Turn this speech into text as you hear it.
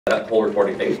that whole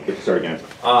reporting thing. Sorry, again.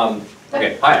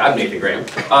 Okay, hi, I'm Nathan Graham.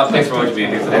 Thanks for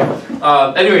being here today.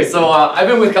 Anyway, so I've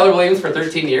been with Keller Williams for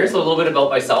 13 years, so a little bit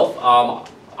about myself. I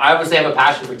obviously have a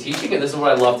passion for teaching, and this is what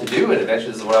I love to do, and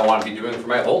eventually this is what I want to be doing for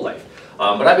my whole life.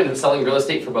 But I've been selling real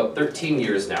estate for about 13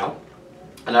 years now,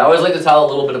 and I always like to tell a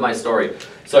little bit of my story.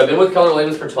 So I've been with Keller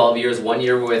Williams for 12 years, 1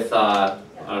 year with, I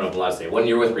don't know the last name, 1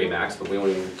 year with Remax, but we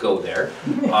won't even go there.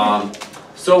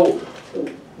 So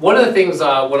one of the things,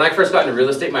 when I first got into real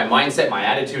estate, my mindset, my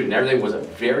attitude, and everything was a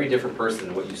very different person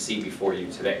than what you see before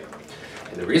you today.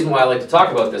 And the reason why I like to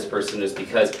talk about this person is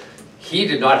because he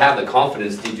did not have the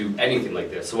confidence to do anything like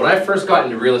this. So when I first got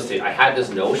into real estate, I had this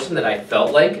notion that I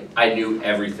felt like I knew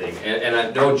everything.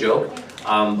 And no joke,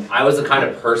 I was the kind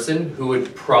of person who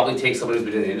would probably take someone who's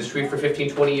been in the industry for 15,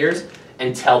 20 years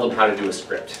and tell them how to do a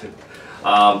script in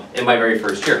my very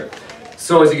first year.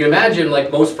 So as you can imagine,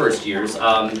 like most first years,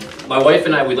 my wife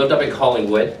and I, we lived up in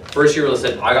Collingwood. First year real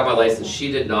estate, I got my license,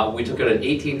 she did not. We took out an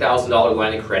 $18,000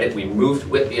 line of credit. We moved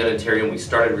with me out Ontario and we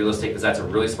started real estate because that's a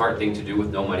really smart thing to do with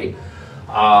no money.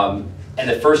 And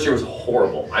the first year was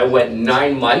horrible. I went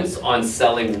 9 months on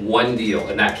selling one deal,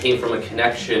 and that came from a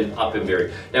connection up in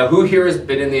Barrie. Now, who here has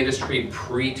been in the industry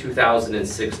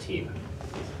pre-2016?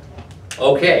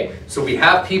 Okay, so we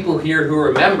have people here who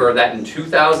remember that in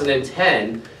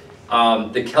 2010,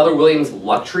 the Keller Williams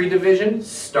luxury division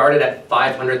started at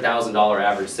 $500,000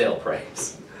 average sale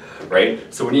price, right?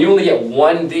 So when you only get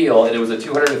one deal and it was a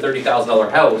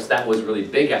 $230,000 house, that was really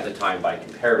big at the time by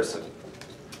comparison.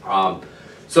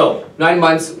 So 9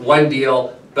 months, one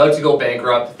deal, about to go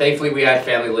bankrupt. Thankfully we had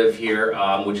family live here,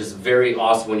 which is very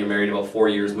awesome when you're married about 4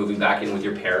 years, moving back in with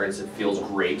your parents. It feels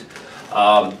great.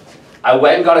 I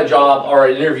went and got a job or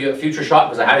an interview at Future Shop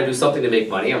because I had to do something to make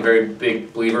money. I'm a very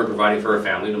big believer in providing for a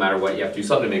family. No matter what, you have to do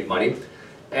something to make money.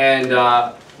 And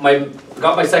got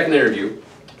my second interview.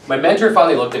 My mentor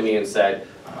finally looked at me and said,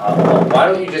 well, why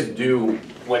don't you just do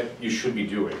what you should be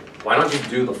doing? Why not just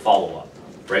do the follow-up,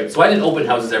 right? So I did open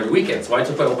houses every weekend. So I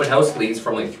took my open house leads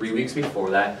from like 3 weeks before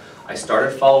that. I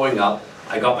started following up.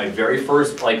 I got my very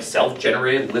first like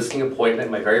self-generated listing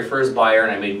appointment, my very first buyer,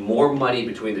 and I made more money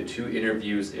between the 2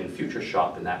 interviews in Future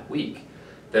Shop in that week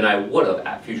than I would have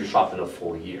at Future Shop in a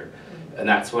full year. And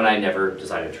that's when I never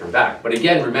decided to turn back. But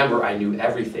again, remember, I knew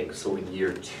everything. So in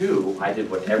year 2, I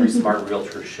did what every smart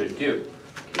realtor should do.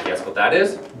 Can you guess what that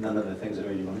is? None of the things that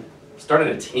made you money. Started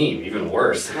a team, even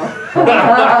worse.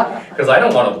 Because I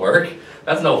don't want to work.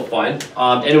 That's no fun.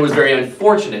 And it was very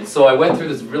unfortunate. So I went through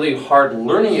this really hard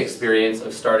learning experience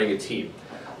of starting a team.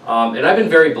 And I've been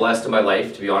very blessed in my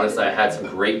life, to be honest. I had some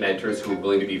great mentors who were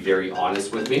willing to be very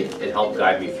honest with me and help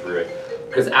guide me through it.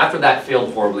 Because after that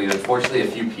failed horribly, and unfortunately a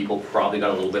few people probably got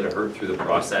a little bit of hurt through the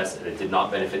process and it did not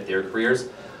benefit their careers.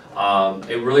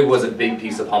 It really was a big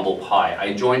piece of humble pie.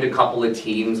 I joined a couple of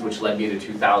teams, which led me to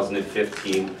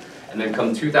 2015. And then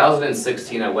come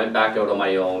 2016, I went back out on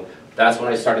my own. That's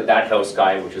when I started That House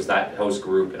Guy, which is That House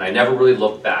Group, and I never really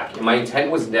looked back. And my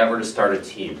intent was never to start a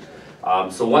team.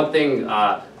 So one thing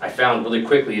I found really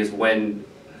quickly is when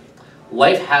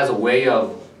life has a way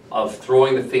of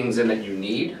throwing the things in that you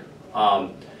need,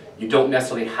 you don't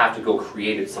necessarily have to go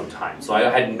create it sometimes. So I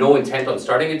had no intent on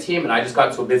starting a team, and I just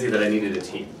got so busy that I needed a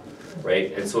team,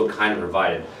 right? And so it kind of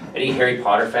provided. Any Harry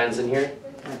Potter fans in here?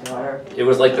 My daughter. It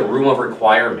was like the room of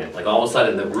requirement. Like all of a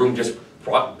sudden the room just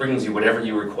brings you whatever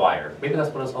you require. Maybe that's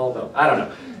what it's all about. I don't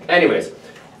know. Anyways,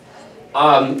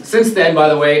 since then, by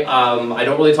the way, I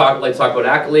don't really like to talk about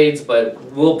accolades, but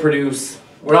we'll produce.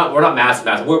 We're not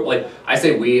massive. We're like I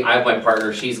say we. I have my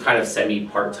partner. She's kind of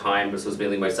semi-part-time, so it's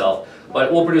mainly myself.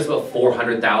 But we'll produce about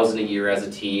 $400,000 a year as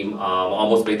a team.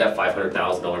 Almost made that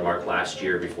 $500,000 mark last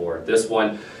year before this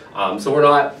one. So we're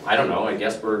not. I don't know. I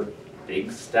guess we're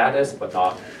big status, but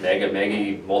not mega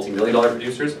multi-million-dollar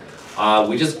producers.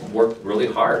 We just work really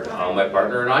hard, my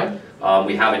partner and I.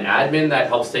 We have an admin that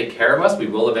helps take care of us. We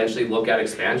will eventually look at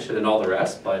expansion and all the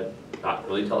rest, but not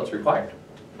really until it's required.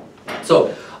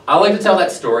 So I like to tell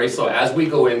that story. So as we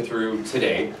go in through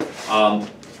today,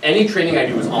 any training I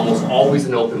do is almost always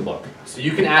an open book. So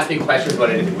you can ask me questions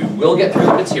about anything. We will get through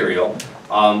the material.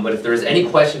 But if there's any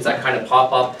questions that kind of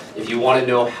pop up, if you want to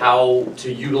know how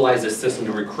to utilize this system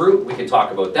to recruit, we can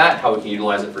talk about that, how we can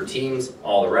utilize it for teams,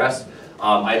 all the rest.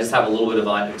 I just have a little bit of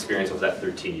that experience with that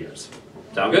 13 years.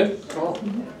 Sound good? Cool.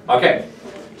 Okay,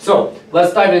 so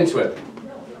let's dive into it.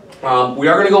 We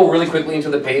are going to go really quickly into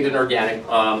the paid and organic,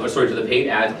 to the paid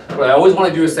ads, but I always want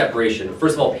to do a separation.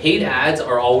 First of all, paid ads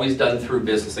are always done through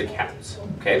business accounts,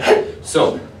 okay?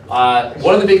 So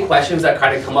one of the big questions that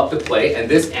kind of come up to play, and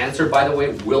this answer, by the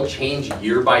way, will change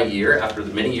year by year after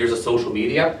the many years of social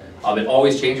media. It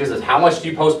always changes, is how much do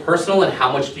you post personal and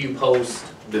how much do you post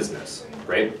business,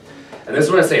 right? And this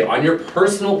is what I say, on your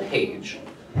personal page,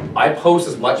 I post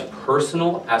as much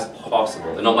personal as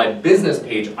possible. And on my business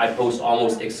page, I post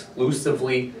almost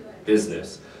exclusively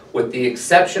business, with the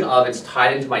exception of it's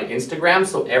tied into my Instagram,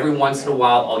 so every once in a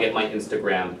while I'll get my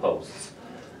Instagram posts.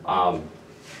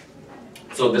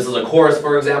 So this is a course,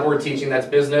 for example, we're teaching that's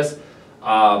business.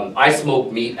 I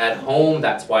smoke meat at home,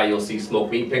 that's why you'll see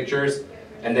smoke meat pictures.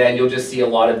 And then you'll just see a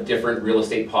lot of different real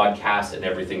estate podcasts and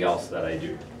everything else that I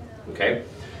do, okay?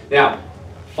 Now,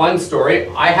 fun story,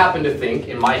 I happen to think,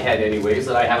 in my head anyways,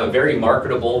 that I have a very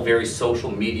marketable, very social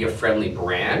media friendly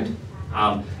brand.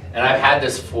 And I've had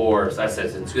this for, as I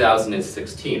said, since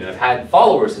 2016, and I've had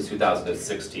followers since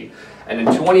 2016. And in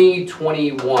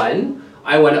 2021,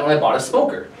 I went out and I bought a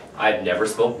smoker. I'd never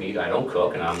smoked meat, I don't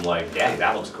cook, and I'm like, dang,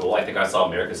 that looks cool. I think I saw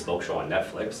American Smoke Show on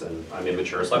Netflix, and I'm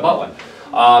immature, so I bought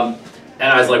one.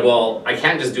 And I was like, well, I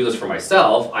can't just do this for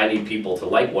myself. I need people to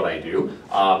like what I do,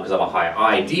 because I'm a high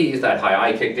ID, that high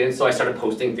I kicked in, so I started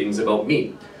posting things about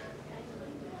meat.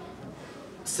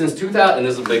 Since 2000, and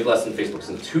this is a big lesson in Facebook,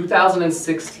 since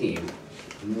 2016,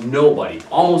 nobody,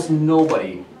 almost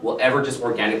nobody, will ever just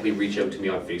organically reach out to me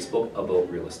on Facebook about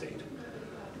real estate.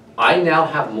 I now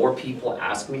have more people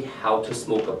ask me how to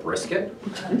smoke a brisket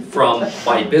from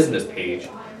my business page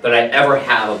than I ever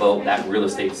have about that real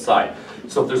estate side.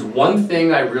 So if there's one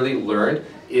thing I really learned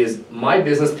is my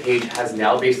business page has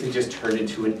now basically just turned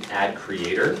into an ad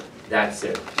creator. That's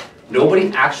it.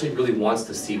 Nobody actually really wants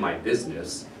to see my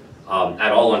business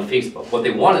at all on Facebook. What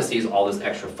they want to see is all this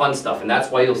extra fun stuff, and that's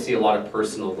why you'll see a lot of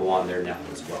personal go on there now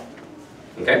as well.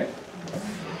 Okay?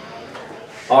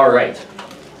 All right.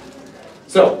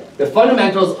 So, the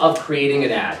fundamentals of creating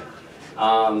an ad.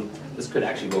 This could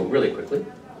actually go really quickly.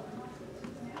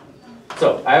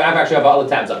 So, I've actually got all the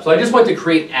tabs up. So I just went to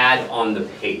create ad on the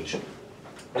page.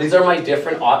 These are my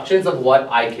different options of what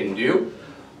I can do.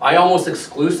 I almost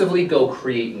exclusively go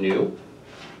create new.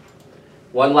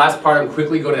 One last part I'm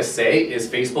quickly going to say is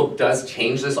Facebook does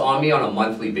change this on me on a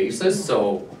monthly basis,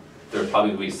 so there'll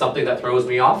probably be something that throws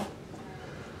me off.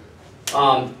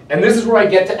 And this is where I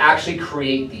get to actually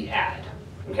create the ad,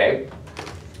 okay?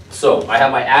 So I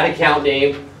have my ad account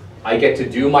name, I get to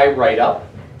do my write-up,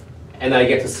 and then I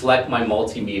get to select my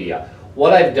multimedia.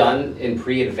 What I've done in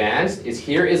pre-advanced is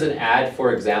here is an ad,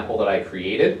 for example, that I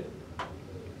created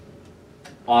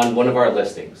on one of our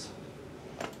listings.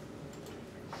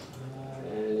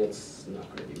 And it's not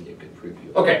going to give me a good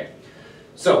preview. Okay,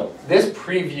 so this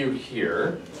preview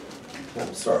here,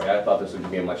 I'm sorry, I thought this would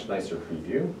give me a much nicer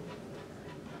preview.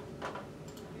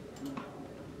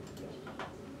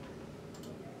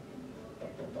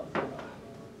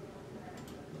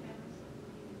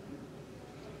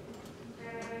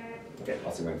 Okay,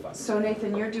 I'll see if I can find it. So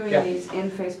Nathan, you're doing these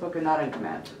in Facebook and not in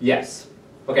Command? Yes.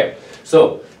 Okay,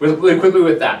 so really quickly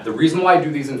with that, the reason why I do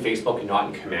these in Facebook and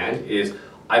not in Command is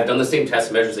I've done the same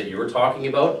test measures that you were talking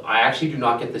about. I actually do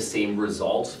not get the same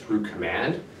results through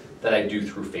Command that I do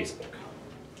through Facebook.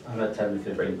 I'm at 10 to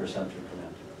 15% through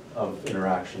Command of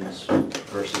interactions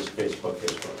versus Facebook.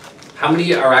 How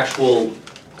many are actual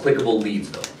clickable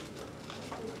leads though?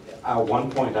 At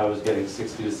one point I was getting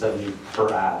 60 to 70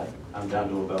 per ad. I'm down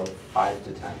to about 5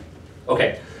 to 10.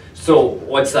 Okay, so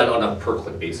what's that on a per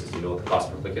click basis? Do you know what the cost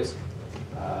per click is?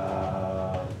 No,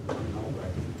 I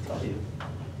can tell you.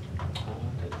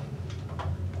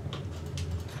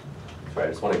 Sorry, I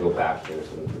just want to go back there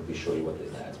so I can quickly show you what the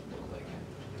ads look like.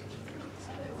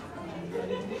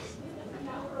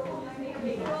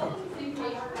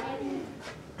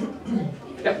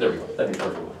 Yep, there we go. That'd be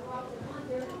perfect.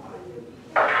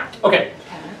 Okay.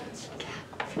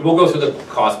 We'll go through the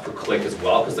cost per click as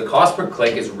well, because the cost per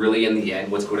click is really, in the end,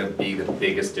 what's going to be the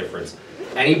biggest difference.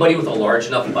 Anybody with a large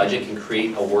enough budget can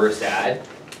create a worse ad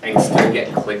and still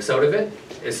get clicks out of it.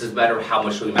 It's just a matter of how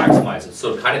much we maximize it.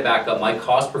 So to kind of back up, my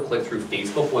cost per click through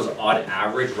Facebook was on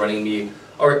average running me,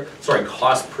 or sorry,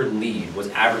 cost per lead was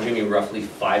averaging me roughly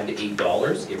 $5 to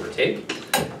 $8, give or take.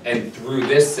 And through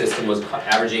this system was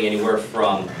averaging anywhere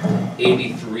from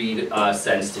 83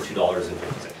 cents to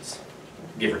 $2.50.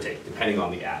 Give or take, depending on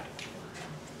the ad.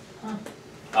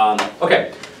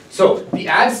 Okay, so the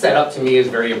ad setup to me is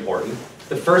very important.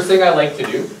 The first thing I like to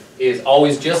do is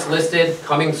always just listed,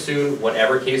 coming soon,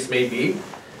 whatever case may be,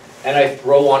 and I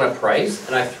throw on a price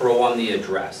and I throw on the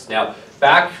address. Now,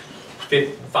 back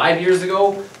 5 years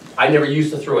ago, I never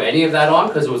used to throw any of that on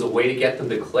because it was a way to get them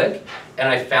to click, and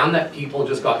I found that people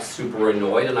just got super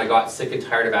annoyed, and I got sick and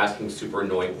tired of asking super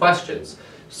annoying questions.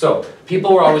 So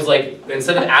people were always like,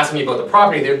 instead of asking me about the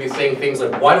property, they'd be saying things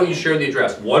like, why don't you share the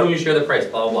address? Why don't you share the price?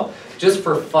 Blah, blah, blah. Just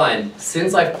for fun,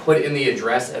 since I've put in the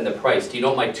address and the price, do you know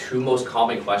what my two most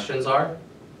common questions are?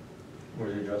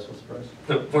 Where's the address, what's the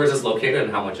price? Where is this located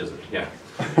and how much is it? Yeah.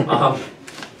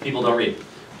 People don't read.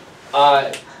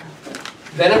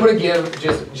 Then I'm going to give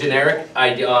just generic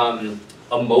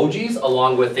emojis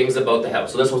along with things about the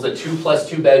house. So this was a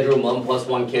 2+2 bedroom,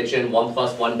 1+1 kitchen,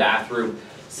 1+1 bathroom,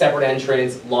 separate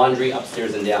entrance, laundry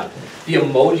upstairs and down. The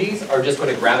emojis are just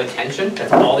going to grab attention.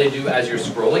 That's all they do as you're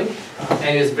scrolling,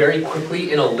 and is very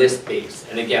quickly in a list base.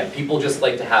 And again, people just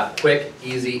like to have quick,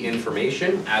 easy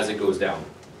information as it goes down.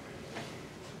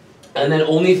 And then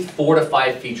only 4 to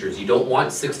 5 features. You don't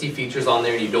want 60 features on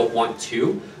there, and you don't want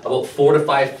 2. About 4 to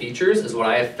 5 features is what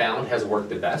I have found has worked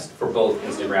the best for both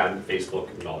Instagram, Facebook,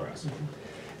 and all the rest.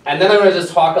 And then I'm going to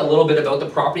just talk a little bit about the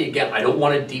property. Again, I don't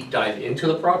want to deep dive into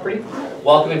the property.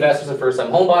 Welcome investors and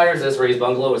first-time home buyers. This raised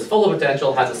bungalow is full of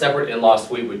potential, has a separate in-law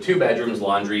suite with 2 bedrooms,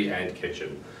 laundry, and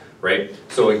kitchen. Right?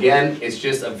 So again, it's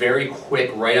just a very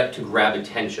quick write-up to grab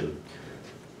attention.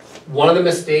 One of the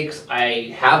mistakes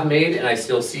I have made, and I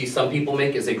still see some people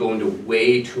make, is they go into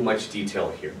way too much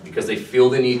detail here because they feel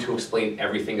the need to explain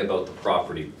everything about the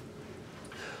property.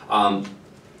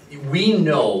 We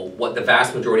know what the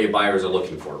vast majority of buyers are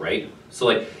looking for, right? So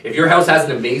like, if your house has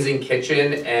an amazing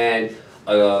kitchen and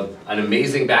an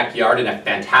amazing backyard and a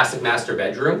fantastic master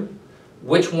bedroom,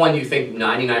 which one do you think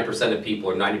 99% of people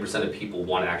or 90% of people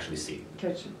want to actually see?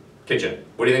 Kitchen, Kitchen.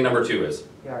 What do you think number 2 is?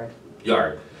 yard.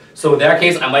 Yard. So in that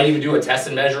case, I might even do a test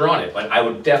and measure on it, but I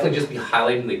would definitely just be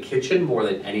highlighting the kitchen more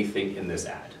than anything in this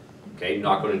ad. Okay,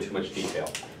 not going into too much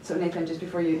detail. So Nathan, just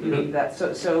before you leave that,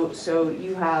 so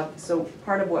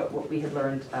part of what we had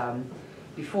learned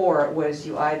before was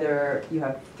you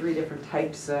have 3 different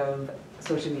types of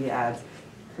social media ads.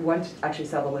 One to actually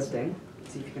sell the listing,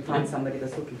 see if you can find somebody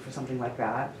that's looking for something like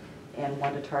that, and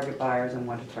one to target buyers and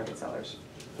one to target sellers.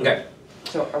 Okay.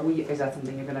 So is that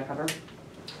something you're gonna cover?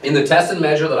 In the test and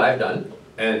measure that I've done,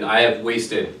 and I have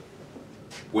wasted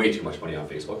way too much money on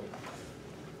Facebook,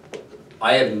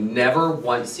 I have never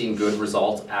once seen good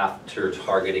results after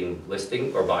targeting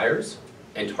listing or buyers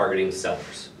and targeting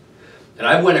sellers. And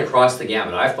I went across the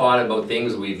gamut. I've thought about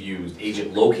things. We've used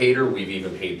Agent Locator. We've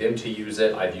even paid them to use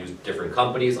it. I've used different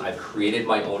companies. I've created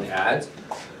my own ads.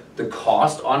 The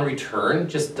cost on return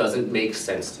just doesn't make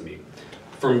sense to me.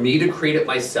 For me to create it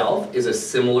myself is a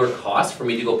similar cost for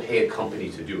me to go pay a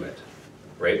company to do it,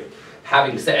 right?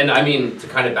 Having said, and I mean, to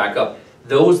kind of back up,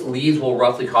 those leads will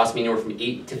roughly cost me anywhere from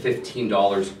 $8 to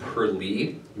 $15 per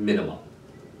lead minimum,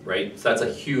 right? So that's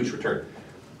a huge return.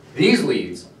 These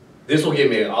leads, this will give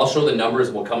me, I'll show the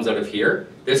numbers, what comes out of here.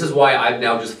 This is why I've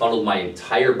now just funneled my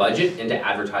entire budget into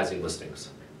advertising listings.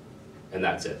 And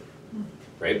that's it,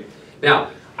 right?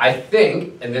 Now, I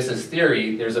think, and this is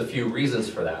theory, there's a few reasons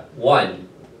for that. One,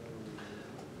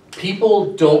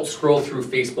 people don't scroll through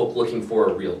Facebook looking for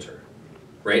a realtor,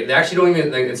 right? They actually don't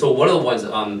even, and so one of the ones,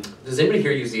 does anybody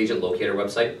here use the Agent Locator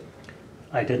website?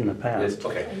 I did in the past.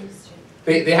 Okay.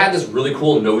 They had this really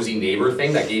cool nosy neighbor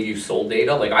thing that gave you sold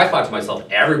data. Like, I thought to myself,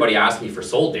 everybody asked me for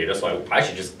sold data, so I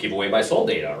should just give away my sold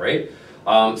data, right?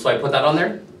 So I put that on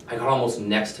there. I got almost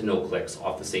next to no clicks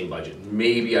off the same budget.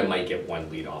 Maybe I might get 1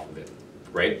 lead off of it,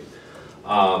 right?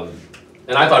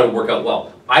 And I thought it would work out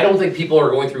well. I don't think people are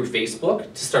going through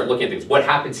Facebook to start looking at things. What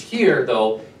happens here,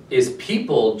 though, is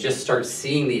people just start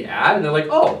seeing the ad and they're like,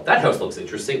 oh, that house looks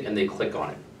interesting, and they click on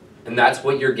it. And that's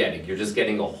what you're getting. You're just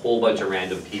getting a whole bunch of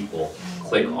random people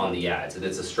click on the ads, and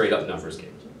it's a straight up numbers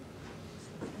game.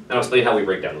 And I'll explain how we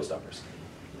break down those numbers.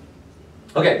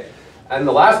 Okay, and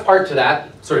the last part to that,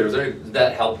 sorry, did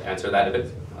that help answer that a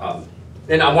bit?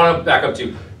 And I want to back up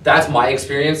to, that's my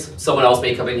experience. Someone else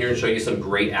may come in here and show you some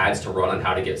great ads to run on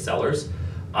how to get sellers.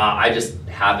 I just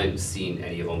haven't seen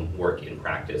any of them work in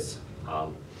practice.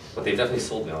 But they've definitely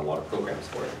sold me on a lot of programs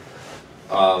for it.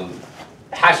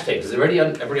 Hashtags, does everybody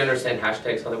understand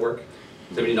hashtags, how they work?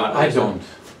 Does everybody not understand? I don't.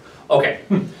 Okay,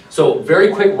 so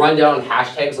very quick rundown on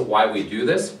hashtags of why we do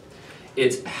this.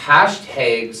 It's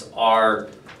hashtags are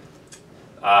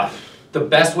the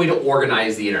best way to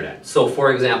organize the internet. So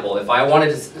for example, if I wanted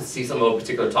to see some of a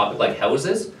particular topic like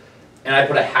houses, and I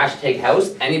put a hashtag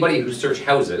house, anybody who search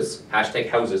houses, hashtag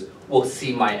houses, will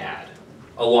see my ad,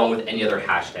 along with any other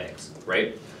hashtags,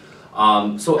 right?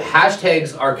 So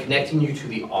hashtags are connecting you to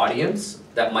the audience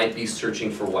that might be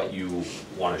searching for what you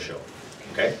want to show,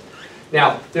 okay?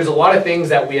 Now, there's a lot of things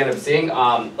that we end up seeing.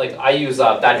 Like I use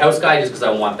that house guy just because I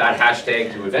want that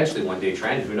hashtag to eventually one day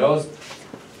trend, who knows?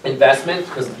 Investment,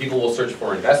 because people will search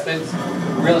for investments.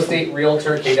 Real estate,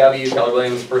 realtor, KW, Keller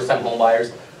Williams, first time home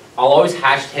buyers. I'll always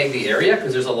hashtag the area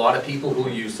because there's a lot of people who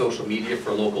use social media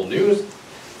for local news.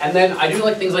 And then I do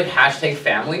like things like hashtag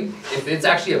family. If it's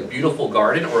actually a beautiful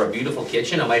garden or a beautiful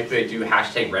kitchen, I might do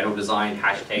hashtag reno design,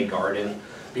 hashtag garden.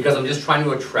 because I'm just trying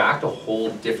to attract a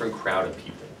whole different crowd of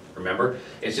people. Remember,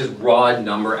 it's just raw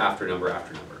number after number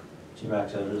after number. Do you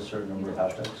max out at a certain number of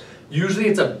hashtags? Usually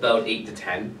it's about 8 to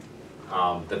 10.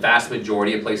 The vast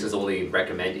majority of places only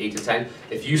recommend 8 to 10.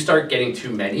 If you start getting too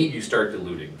many, you start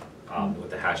diluting what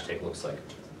the hashtag looks like.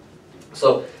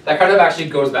 So that kind of actually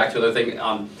goes back to another thing.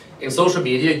 In social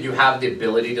media, you have the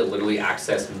ability to literally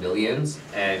access millions,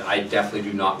 and I definitely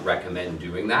do not recommend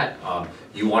doing that.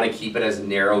 You want to keep it as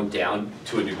narrowed down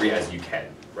to a degree as you can,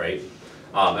 right?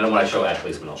 And when I show ad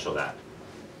placement, I'll show that.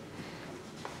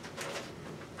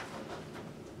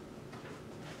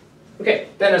 Okay,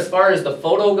 then as far as the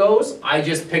photo goes, I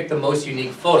just picked the most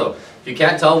unique photo. If you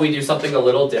can't tell, we do something a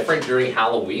little different during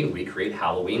Halloween. We create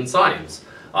Halloween signs.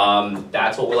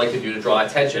 That's what we like to do to draw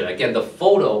attention. Again, the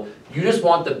photo, you just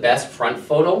want the best front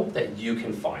photo that you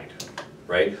can find,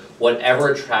 right?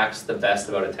 Whatever attracts the best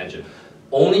amount of attention.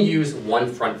 Only use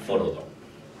one front photo though,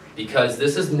 because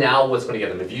this is now what's going to get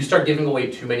them. If you start giving away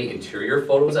too many interior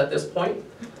photos at this point,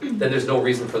 then there's no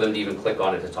reason for them to even click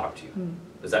on it to talk to you.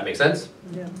 Does that make sense?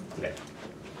 Yeah. Okay.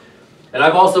 And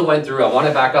I've also went through, I want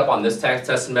to back up on this test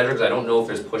and measure because I don't know if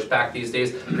there's pushback these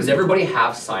days. Does everybody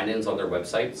have sign-ins on their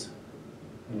websites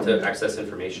to access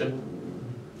information?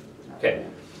 Okay.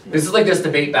 This is like this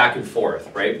debate back and forth,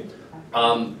 right?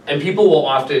 And people will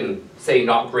often say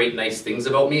not great, nice things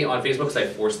about me on Facebook because I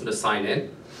forced them to sign in.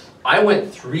 I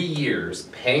went 3 years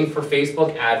paying for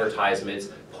Facebook advertisements,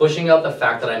 pushing out the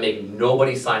fact that I make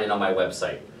nobody sign in on my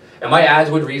website. And my ads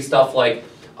would read stuff like,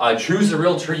 choose the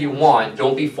realtor you want,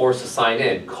 don't be forced to sign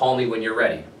in, call me when you're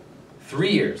ready.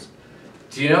 3 years.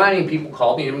 Do you know how many people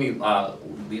called me? You know how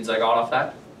many leads I got off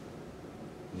that?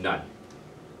 None.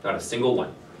 Not a single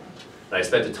one. And I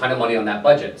spent a ton of money on that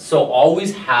budget. So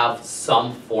always have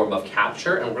some form of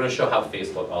capture, and we're going to show how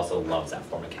Facebook also loves that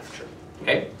form of capture.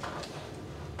 Okay?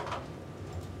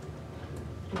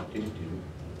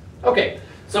 Okay,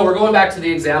 so we're going back to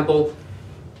the example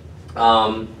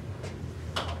of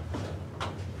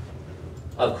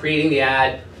creating the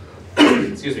ad.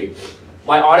 Excuse me.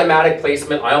 My automatic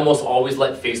placement, I almost always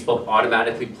let Facebook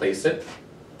automatically place it.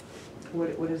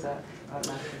 What is that?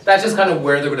 Automatic? That's just kind of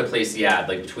where they're going to place the ad,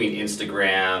 like between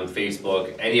Instagram,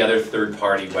 Facebook, any other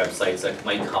third-party websites that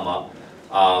might come up.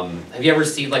 Have you ever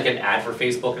seen like an ad for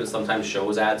Facebook and it sometimes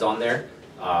shows ads on there?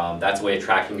 That's a way of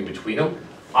tracking in between them.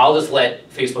 I'll just let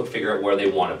Facebook figure out where they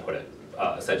want to put it,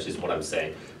 essentially is what I'm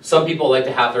saying. Some people like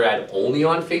to have their ad only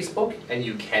on Facebook, and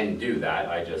you can do that.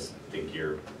 I just think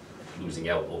you're losing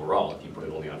out overall if you put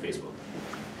it only on Facebook.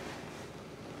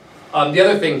 The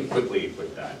other thing quickly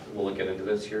with that, we'll get into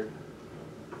this here.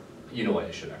 You know what,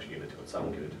 I should actually get into it, so I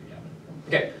won't get into the ad.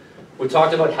 Okay, we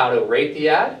talked about how to rate the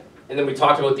ad, and then we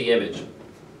talked about the image.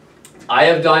 I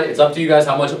have done, it's up to you guys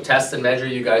how much test and measure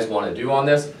you guys want to do on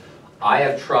this. I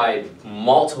have tried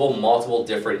multiple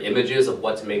different images of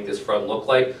what to make this front look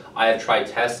like. I have tried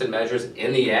tests and measures.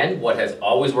 In the end, what has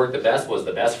always worked the best was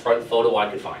the best front photo I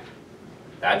could find.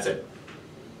 That's it.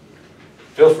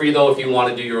 Feel free though if you want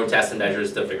to do your own tests and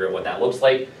measures to figure out what that looks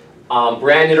like.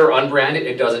 Branded or unbranded,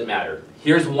 it doesn't matter.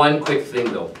 Here's one quick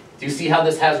thing though. Do you see how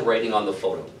this has writing on the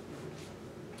photo?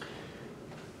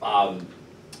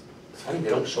 It's funny, they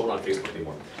don't show it on Facebook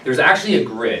anymore. There's actually a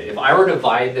grid. If I were to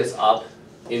divide this up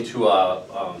into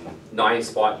a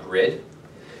 9-spot grid,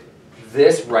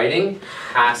 this writing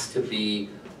has to be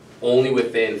only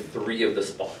within 3 of the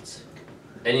spots.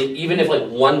 And even if like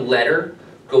one letter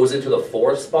goes into the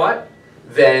 4th spot,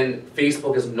 then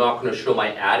Facebook is not going to show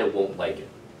my ad, it won't like it.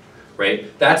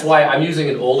 Right? That's why I'm using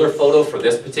an older photo for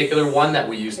this particular one that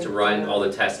we used to run all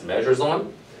the test measures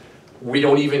on. We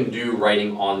don't even do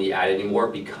writing on the ad anymore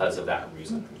because of that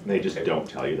reason. They just don't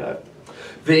tell you that.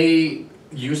 They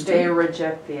used to. They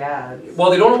reject the ad.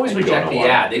 Well, they don't always And you reject don't the know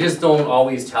why. ad. They just don't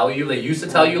always tell you. They used to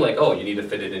tell you like, oh, you need to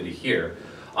fit it into here.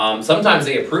 Sometimes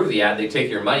they approve the ad, they take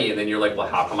your money, and then you're like, well,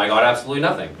 how come I got absolutely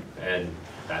nothing? And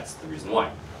that's the reason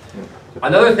why.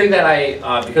 Another thing that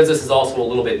I, because this is also a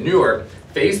little bit newer,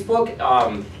 Facebook,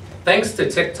 thanks to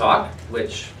TikTok,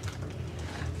 which,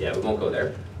 yeah, we won't go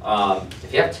there.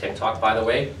 If you have TikTok, by the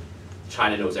way,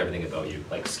 China knows everything about you,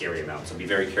 like scary amounts, so be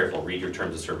very careful, read your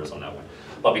terms of service on that one.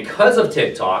 But because of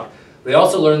TikTok, they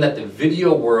also learned that the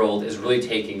video world is really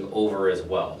taking over as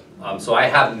well. So I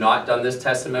have not done this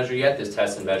test and measure yet. This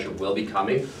test and measure will be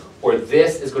coming, or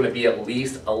this is going to be at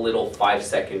least a little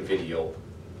 5-second video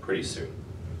pretty soon.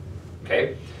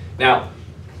 Okay? Now,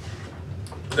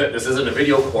 this isn't a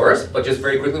video course, but just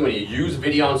very quickly, when you use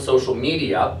video on social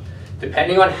media,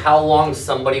 depending on how long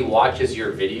somebody watches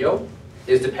your video,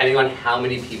 is depending on how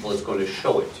many people it's going to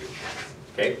show it to.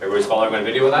 Okay? Everybody's following my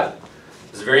video with that?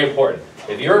 This is very important.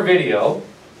 If your video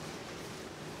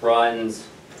runs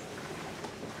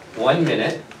 1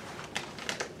 minute,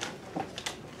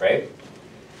 right?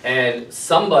 And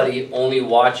somebody only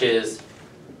watches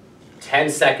 10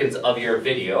 seconds of your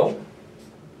video.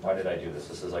 Why did I do this?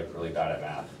 This is like really bad at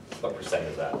math. What percent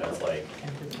is that? That's like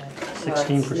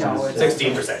 16%. No, it's-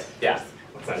 16%, yeah.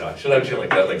 I know, I should have like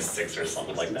that, like 6 or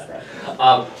something like that.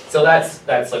 So that's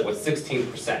like what,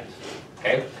 16%,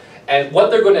 okay? And what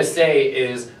they're gonna say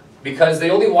is, because they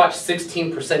only watch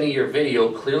 16% of your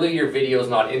video, clearly your video is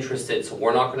not interested, so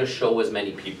we're not gonna show as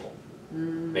many people.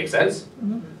 Make sense?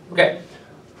 Okay,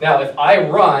 now if I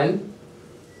run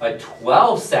a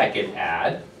 12-second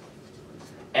ad,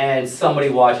 and somebody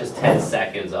watches 10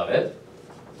 seconds of it,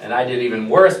 and I did even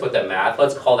worse with the math,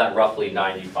 let's call that roughly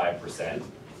 95%.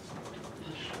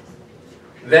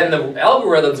 Then the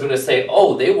algorithm's gonna say,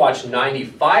 oh, they watch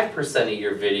 95% of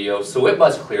your video, so it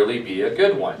must clearly be a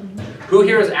good one. Who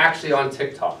here is actually on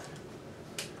TikTok?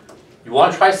 You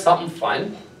wanna try something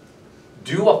fun?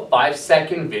 Do a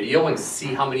 5-second video and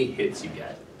see how many hits you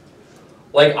get.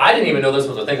 Like, I didn't even know this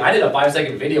was a thing. I did a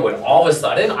 5-second video and all of a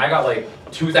sudden, I got like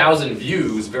 2,000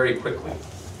 views very quickly,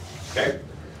 okay?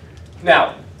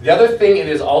 Now, the other thing it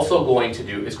is also going to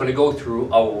do is going to go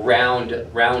through a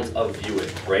rounds of viewing,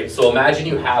 right? So imagine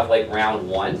you have like round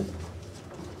 1.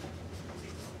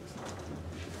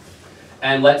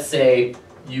 And let's say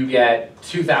you get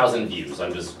 2,000 views.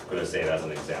 I'm just going to say that as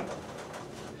an example.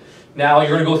 Now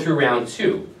you're going to go through round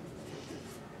 2.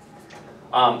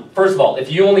 First of all,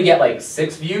 if you only get like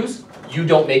 6 views, you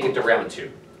don't make it to round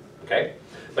 2, okay?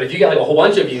 But if you get like a whole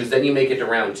bunch of views, then you make it to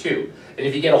round 2. And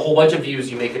if you get a whole bunch of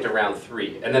views, you make it to round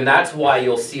 3. And then that's why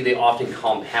you'll see they often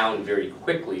compound very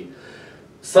quickly.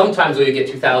 Sometimes when you get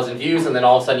 2,000 views, and then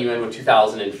all of a sudden you end with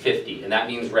 2,050, and that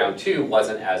means round 2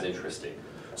 wasn't as interesting.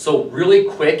 So really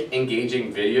quick,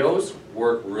 engaging videos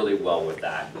work really well with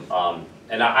that.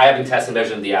 And I haven't tested and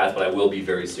measured the ads, but I will be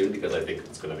very soon because I think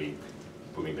it's going to be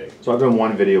booming big. So I've done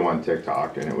one video on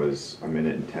TikTok and it was 1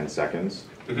 minute and 10 seconds.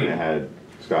 And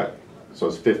it's got, so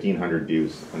it's 1,500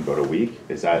 views in about a week.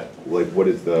 Is that, like, what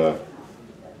is the?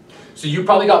 So you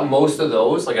probably got most of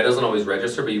those, like it doesn't always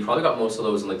register, but you probably got most of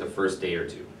those in like the first day or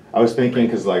 2. I was thinking,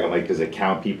 cause like, I'm like, does it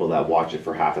count people that watch it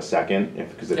for half a second?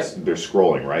 Cause they're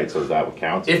scrolling, right? So is that what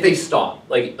counts? If they stop,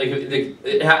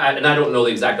 and I don't know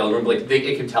the exact algorithm, but like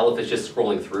it can tell if it's just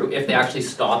scrolling through. If they actually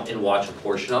stop and watch a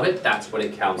portion of it, that's when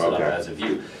it counts it up as a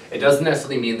view. It doesn't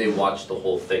necessarily mean they watch the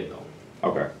whole thing though.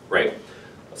 Okay. Right?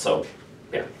 So,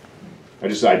 yeah. I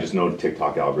just know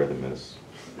TikTok algorithm is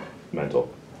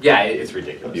mental, Yeah, it's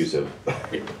ridiculous. abusive.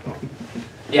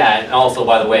 Yeah, and also,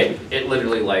 by the way, it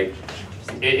literally like,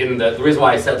 the reason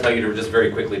why I tell you to just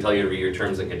very quickly tell you to read your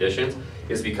terms and conditions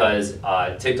is because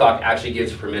TikTok actually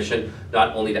gives permission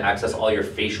not only to access all your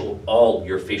facial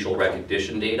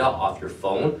recognition data off your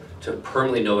phone to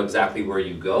permanently know exactly where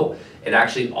you go. It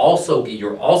actually also,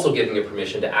 you're also giving it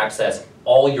permission to access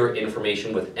all your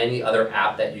information with any other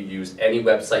app that you use, any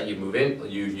website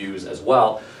you use as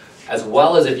well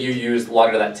as if you log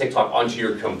into that TikTok onto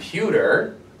your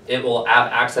computer. It will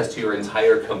have access to your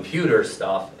entire computer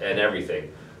stuff and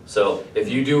everything. So if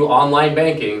you do online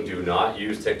banking, do not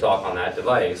use TikTok on that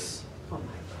device.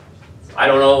 I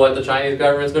don't know what the Chinese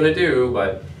government's going to do,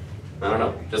 but I don't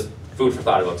know. Just food for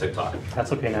thought about TikTok.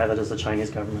 That's okay, neither does the Chinese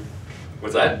government.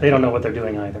 What's that? They don't know what they're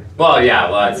doing either. Well, yeah,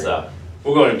 well, that's,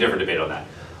 we'll go into a different debate on that.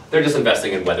 They're just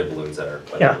investing in weather balloons that are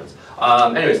weather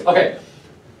balloons. Anyways, okay.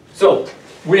 So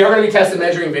we are going to be testing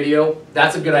measuring video.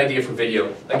 That's a good idea for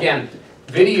video. Again,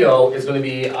 video is going to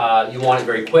be, you want it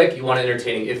very quick, you want it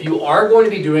entertaining. If you are going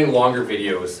to be doing longer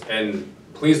videos, and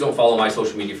please don't follow my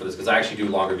social media for this because I actually do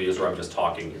longer videos where I'm just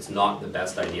talking. It's not the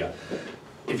best idea.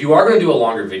 If you are going to do a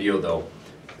longer video though,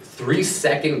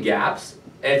 3-second gaps,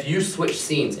 if you switch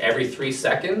scenes every 3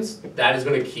 seconds, that is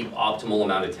going to keep optimal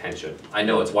amount of attention. I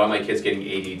know it's why my kid's getting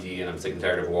ADD and I'm sick and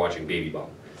tired of watching Baby Bum.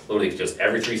 Literally it's just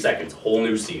every 3 seconds, whole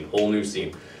new scene, whole new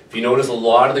scene. If you notice a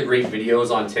lot of the great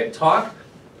videos on TikTok,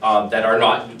 that are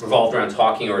not revolved around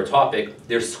talking or a topic,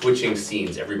 they're switching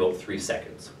scenes every about 3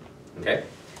 seconds, okay?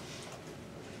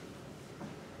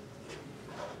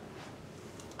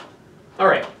 All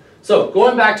right, so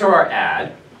going back to our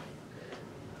ad,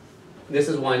 this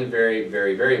is one very,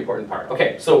 very, very important part.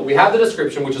 Okay, so we have the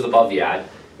description, which is above the ad.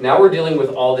 Now we're dealing with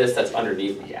all this that's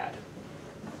underneath the ad.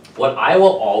 What I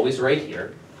will always write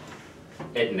here,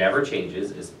 it never changes,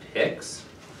 is pics,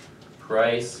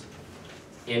 price,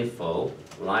 info,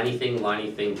 liney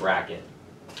thing, bracket.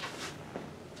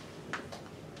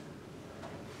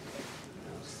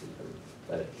 Let's see,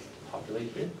 let it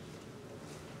populate here.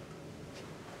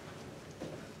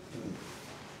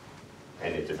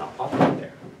 And it did not populate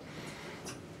there.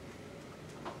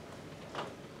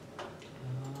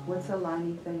 What What's a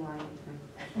liney thing?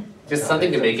 Just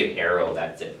something to make an arrow,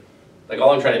 that's it. Like all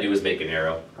I'm trying to do is make an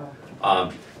arrow.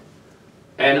 Oh.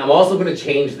 And I'm also gonna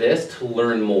change this to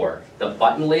learn more. The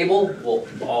button label will,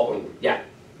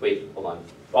 wait, hold on.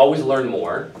 Always learn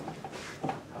more. How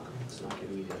come it's not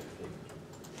giving me the other thing?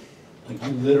 Like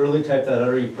you literally type that out,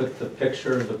 or you put the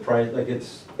picture of the price, like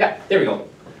it's, Yeah, there we go.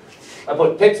 I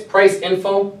put pics, price,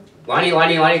 info,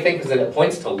 liney thing, because then it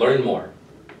points to learn more.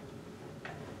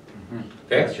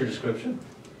 Okay? that's your description?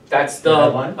 That's The the,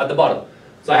 headline? at the bottom.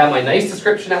 So I have my nice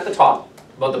description at the top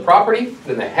about the property,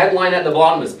 then the headline at the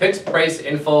bottom is pics, price,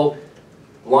 info,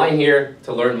 line here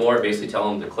to learn more, basically tell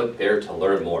them to click there to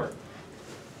learn more.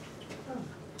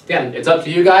 Again, it's up to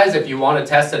you guys if you want to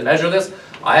test and measure this.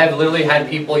 I have literally had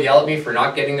people yell at me for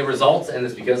not getting the results, and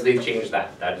it's because they've changed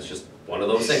that. That is just one of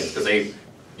those things, because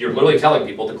you're literally telling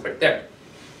people to click there.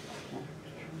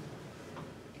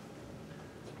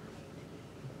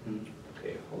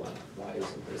 Okay, hold on, why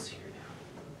isn't this here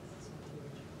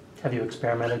now? Have you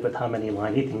experimented with how many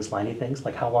liney things?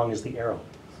 Like how long is the arrow?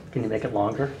 Can you make it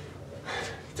longer?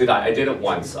 I did it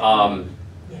once. I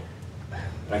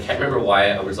can't remember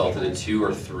why I resulted in 2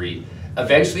 or 3.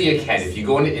 Eventually you can. If you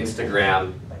go into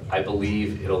Instagram, I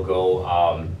believe it'll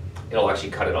go, it'll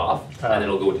actually cut it off, and then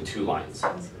it'll go to 2 lines.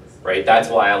 Right? That's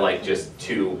why I like just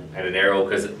 2 and an arrow,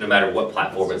 because no matter what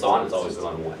platform it's on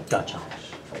on 1. Gotcha.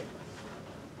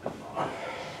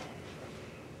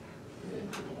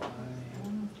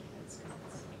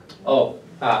 Oh,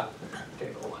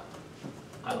 okay, hold on.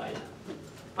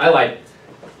 I lied.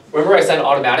 Remember I said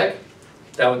automatic?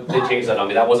 They changed that on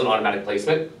me. That wasn't automatic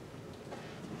placement.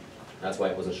 That's why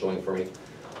it wasn't showing for me.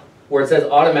 Where it says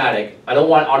automatic, I don't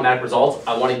want automatic results,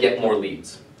 I want to get more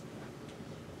leads.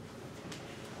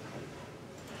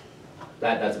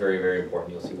 That's very, very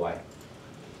important. You'll see why.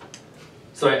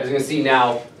 So as you can see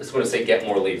now, it's going to say get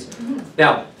more leads.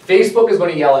 Now, Facebook is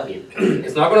going to yell at me.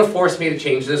 It's not going to force me to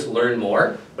change this, learn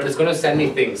more, but it's going to send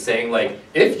me things saying like,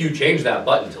 if you change that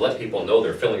button to let people know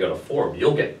they're filling out a form,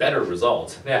 you'll get better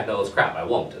results. Yeah, no, it's crap, I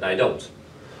won't, and I don't.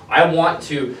 I want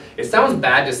to, it sounds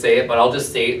bad to say it, but I'll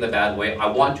just say it in the bad way. I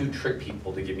want to trick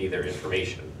people to give me their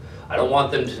information. I don't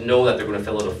want them to know that they're going to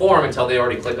fill out a form until they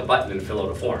already click a button and fill out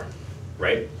a form,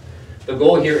 right? The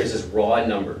goal here is just raw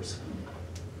numbers.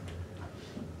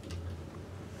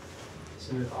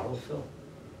 Isn't it autofill?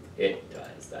 It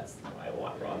does, that's why I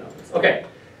want raw numbers. Okay,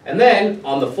 and then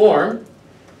on the form,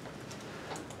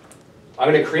 I'm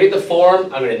going to create the form,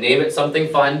 I'm going to name it something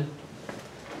fun,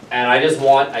 and I just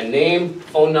want a name,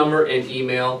 phone number, and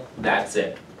email, that's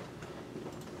it.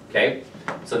 Okay,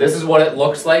 so this is what it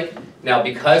looks like. Now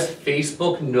because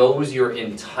Facebook knows your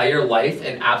entire life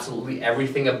and absolutely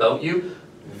everything about you,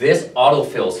 this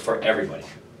autofills for everybody.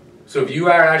 So if you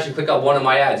are actually click on one of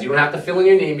my ads, you don't have to fill in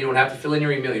your name, you don't have to fill in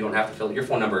your email, you don't have to fill in your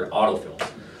phone number, it autofills.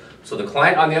 So the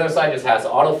client on the other side just has to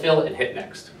autofill and hit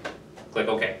next. Click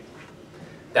OK.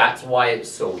 That's why it's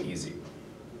so easy.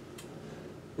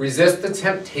 Resist the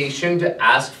temptation to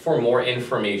ask for more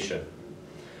information.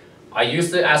 I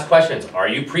used to ask questions, are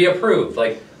you pre-approved?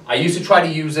 Like, I used to try to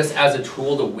use this as a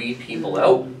tool to weed people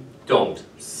out. Don't.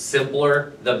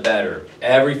 Simpler, the better.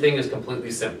 Everything is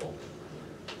completely simple.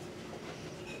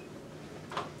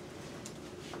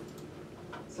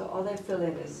 So all they fill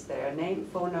in is their name,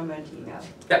 phone number, and email.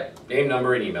 Yep, name,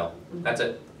 number, and email. That's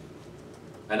it.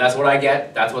 And that's what I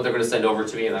get. That's what they're going to send over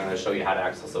to me, and I'm going to show you how to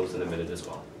access those in a minute as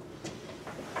well.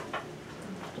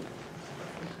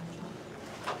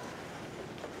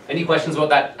 Any questions about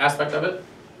that aspect of it?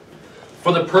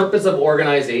 For the purpose of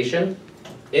organization,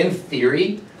 in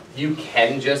theory, you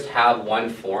can just have one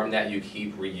form that you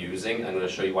keep reusing. I'm going to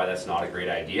show you why that's not a great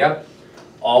idea.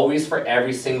 Always, for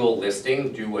every single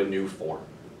listing, do a new form.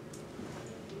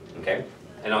 Okay?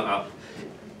 And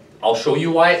I'll show you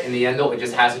why. In the end, though, it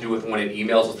just has to do with when it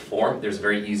emails with the form. There's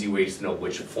very easy ways to know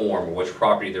which form or which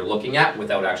property they're looking at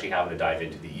without actually having to dive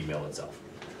into the email itself.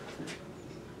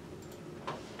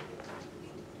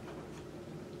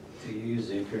 Do you use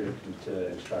Zapier to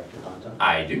extract your content?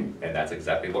 I do, and that's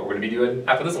exactly what we're going to be doing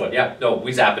after this one. Yeah, no,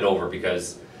 we zap it over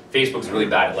because Facebook's really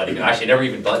bad at letting you. Actually, never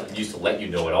even used to let you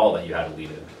know at all that you had to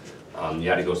leave it. You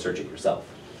had to go search it yourself.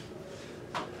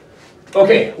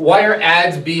 Okay, why are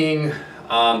ads being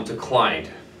declined?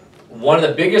 One of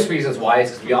the biggest reasons why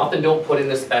is because we often don't put in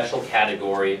the special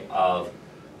category of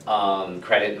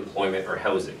credit, employment, or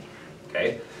housing.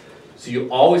 Okay, so you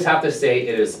always have to say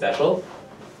it is special.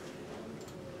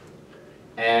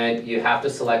 And you have to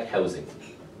select housing.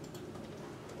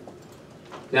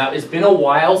 Now, it's been a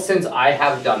while since I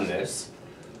have done this.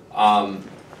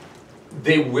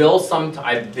 They will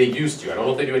sometimes, they used to, I don't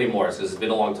know if they do anymore, because it's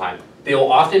been a long time. They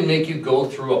will often make you go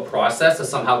through a process to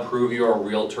somehow prove you're a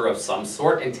realtor of some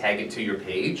sort and tag it to your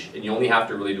page, and you only have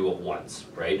to really do it once,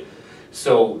 right?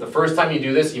 So the first time you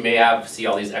do this, you may see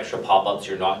all these extra pop-ups.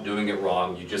 You're not doing it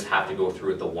wrong. You just have to go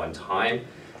through it the one time.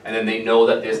 And then they know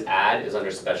that this ad is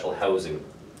under special housing.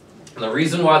 And the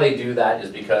reason why they do that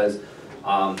is because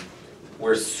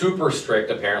we're super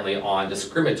strict apparently on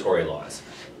discriminatory laws,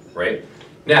 right?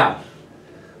 Now,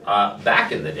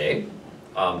 back in the day,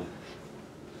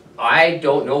 I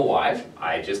don't know why,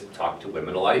 I just talked to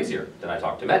women a lot easier than I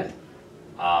talked to men.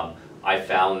 I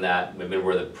found that women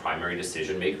were the primary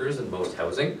decision makers in most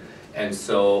housing, and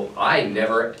so I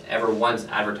never ever once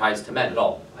advertised to men at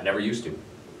all. I never used to.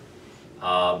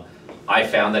 I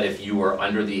found that if you were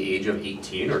under the age of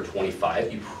 18 or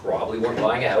 25, you probably weren't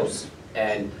buying a house.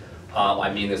 And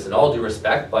I mean this in all due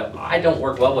respect, but I don't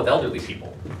work well with elderly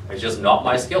people. It's just not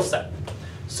my skill set.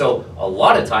 So a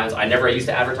lot of times, I never used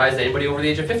to advertise to anybody over the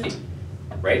age of 50,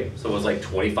 right? So it was like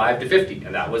 25 to 50,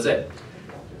 and that was it.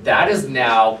 That is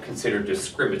now considered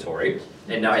discriminatory,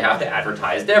 and now you have to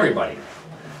advertise to everybody.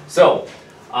 So,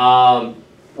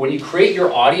 when you create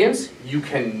your audience, you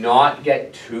cannot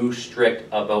get too strict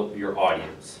about your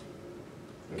audience,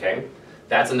 okay?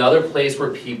 That's another place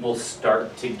where people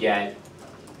start to get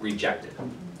rejected.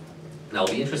 Now,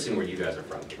 it'll be interesting where you guys are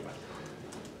from.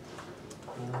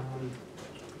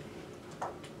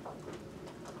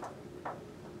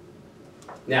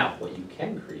 Now, what you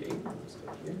can create, let's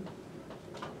go here.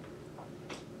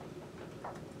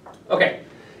 Okay,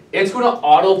 it's going to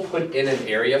auto put in an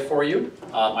area for you.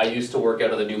 I used to work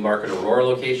out of the Newmarket Aurora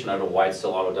location. I don't know why it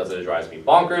still auto does it. It drives me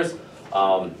bonkers.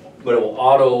 But it will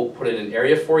auto put in an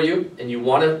area for you, and you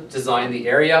want to design the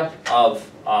area of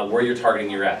where you're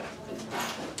targeting your ad.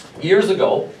 Years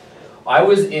ago, I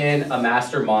was in a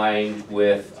mastermind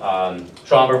with Sean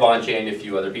Bravanchet and a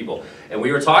few other people, and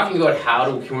we were talking about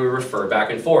can we refer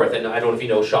back and forth. And I don't know if you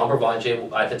know, Sean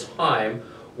Bravanchet at the time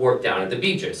worked down at the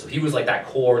beaches, so he was like that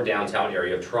core downtown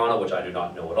area of Toronto, which I do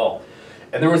not know at all.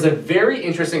 And there was a very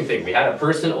interesting thing. We had a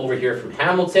person over here from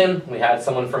Hamilton, we had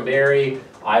someone from Barrie,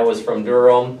 I was from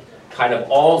Durham, kind of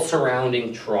all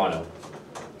surrounding Toronto.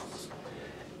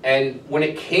 And when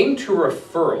it came to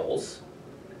referrals,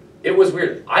 it was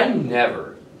weird. I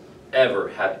never, ever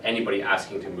had anybody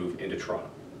asking to move into Toronto.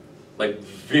 Like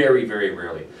very, very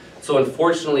rarely. So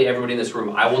unfortunately, everybody in this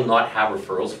room, I will not have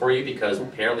referrals for you because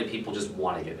apparently people just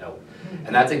want to get out.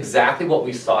 And that's exactly what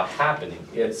we saw happening.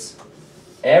 It's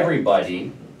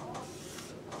everybody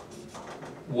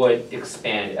would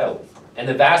expand out. And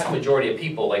the vast majority of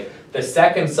people, like the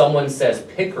second someone says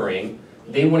Pickering,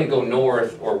 they wouldn't go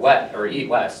north or west or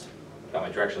west. Got my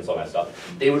directions all messed up.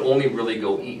 They would only really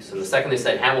go east. And the second they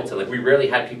said Hamilton, like we rarely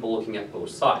had people looking at both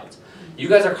sides. You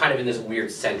guys are kind of in this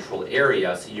weird central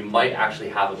area, so you might actually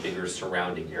have a bigger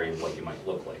surrounding area of what you might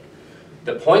look like.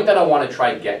 The point that I want to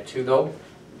try to get to though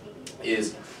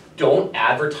is don't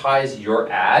advertise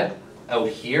your ad out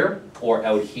here or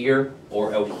out here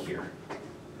or out here.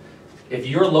 If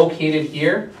you're located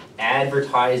here,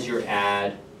 advertise your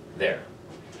ad there.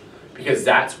 Because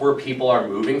that's where people are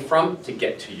moving from to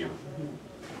get to you.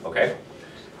 Okay?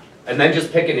 And then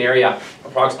just pick an area,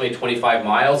 approximately 25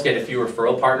 miles, get a few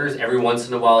referral partners. Every once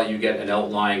in a while you get an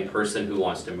outlying person who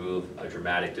wants to move a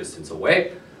dramatic distance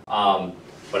away. But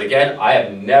again, I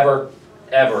have never,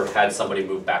 ever had somebody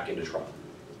move back into Toronto.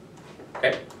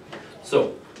 Okay?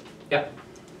 So, yeah.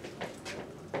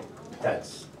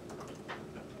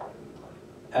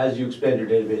 As you expand your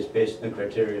database based on the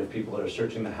criteria of people that are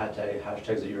searching the hashtags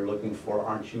that you're looking for,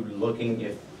 aren't you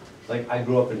looking like I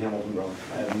grew up in Hamilton Road,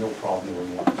 I have no problem with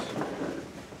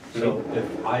once. So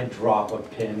if I drop a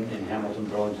pin in Hamilton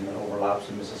Burlington that overlaps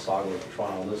in Mississauga with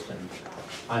Toronto listing,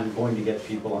 I'm going to get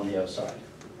people on the outside.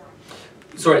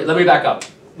 Sorry, let me back up.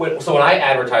 So when I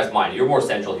advertise mine, you're more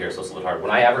central here, so it's a little hard.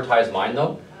 When I advertise mine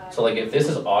though, so like if this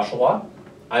is Oshawa,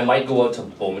 I might go out to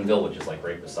Bowmanville, which is like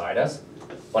right beside us,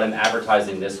 but I'm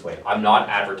advertising this way. I'm not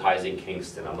advertising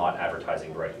Kingston, I'm not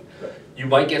advertising Brighton. Right. You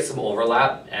might get some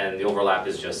overlap, and the overlap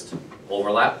is just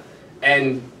overlap.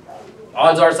 And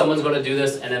odds are someone's gonna do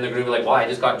this, and then they're gonna be like, well, I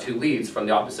just got 2 leads from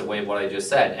the opposite way of what I just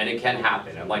said. And it can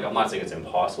happen. I'm not saying it's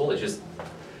impossible, it's just,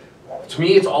 to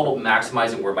me, it's all about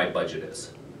maximizing where my budget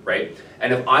is, right?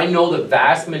 And if I know the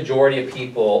vast majority of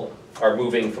people are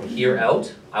moving from here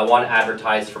out, I wanna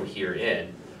advertise from here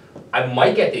in. I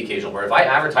might get the occasional, or if I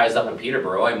advertise up in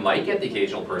Peterborough, I might get the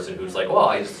occasional person who's like, well,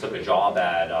 I just took a job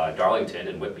at Darlington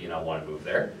and Whitby and I want to move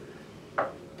there.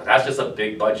 But that's just a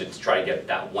big budget to try to get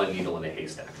that one needle in a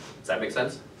haystack. Does that make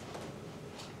sense?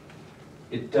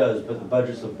 It does, but the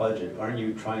budget's a budget. Aren't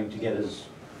you trying to get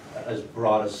as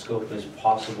broad a scope as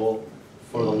possible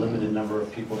for the limited number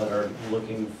of people that are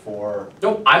looking for,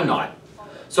 Nope, I'm not.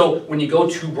 So when you go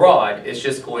too broad, it's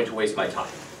just going to waste my time.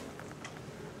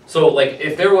 So like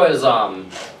if there was,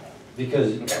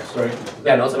 because, sorry.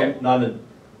 Yeah, no, it's okay. Not in,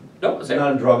 no, it's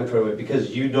not in a derogatory way,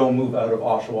 because you don't move out of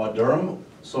Oshawa, Durham,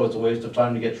 so it's a waste of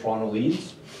time to get Toronto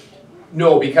leads.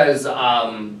 No, because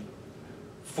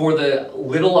for the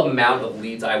little amount of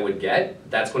leads I would get,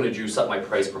 that's going to juice up my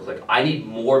price per click. I need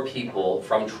more people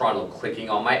from Toronto clicking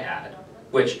on my ad,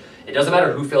 which it doesn't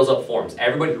matter who fills out forms.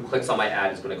 Everybody who clicks on my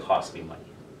ad is going to cost me money,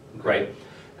 right?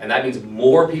 And that means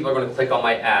more people are going to click on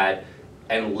my ad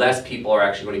and less people are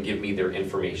actually going to give me their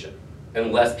information.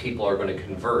 And less people are going to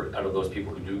convert out of those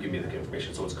people who do give me the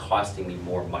information. So it's costing me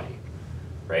more money,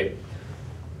 right?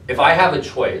 If I have a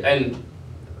choice, and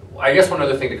I guess one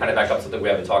other thing to kind of back up something we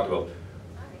haven't talked about,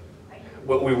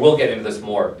 we will get into this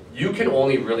more. You can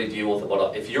only really deal with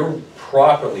about, if you're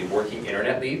properly working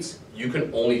internet leads, you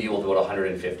can only deal with about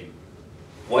 150.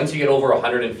 Once you get over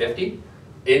 150,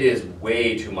 it is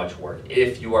way too much work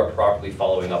if you are properly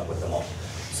following up with them all.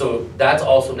 So that's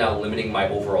also now limiting my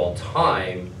overall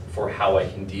time for how I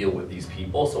can deal with these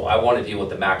people. So I want to deal with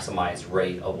the maximized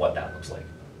rate of what that looks like.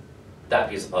 That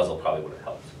piece of puzzle probably would have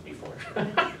helped before,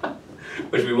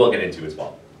 which we will get into as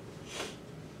well.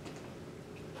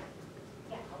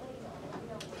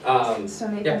 So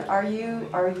Nathan, yeah. are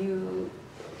you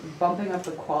bumping up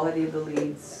the quality of the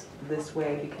leads this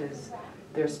way because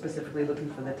they're specifically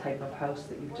looking for the type of house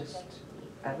that you just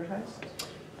advertised?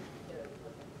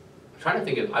 I'm trying to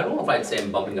think of, I don't know if I'd say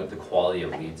I'm bumping up the quality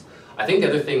of leads. I think the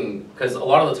other thing, because a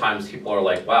lot of the times people are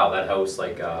like, wow, that house,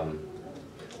 like,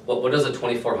 what does a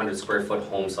 2,400 square foot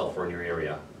home sell for in your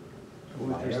area?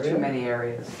 There's too many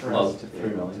areas for Well, us to be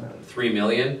able to. 3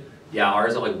 million? Yeah,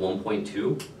 ours are like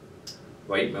 1.2,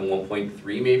 right, and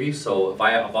 1.3 maybe. So if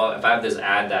I have this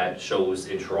ad that shows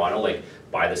in Toronto, like,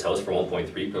 buy this house for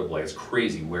 1.3, people are like, it's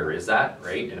crazy, where is that,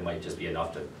 right? And it might just be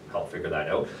enough to help figure that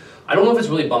out. I don't know if it's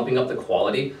really bumping up the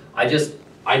quality.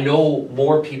 I know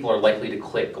more people are likely to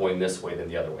click going this way than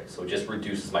the other way, so it just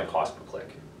reduces my cost per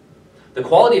click. The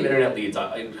quality of internet leads,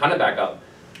 I kind of back up,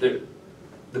 the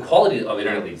quality of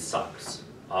internet leads sucks.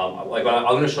 Like I'm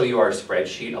going to show you our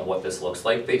spreadsheet of what this looks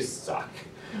like. They suck.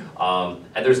 And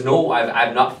there's no,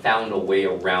 I've not found a way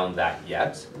around that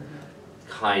yet.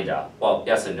 Kinda. Well,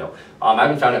 yes and no. I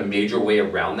haven't found a major way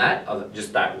around that, of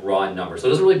just that raw number. So it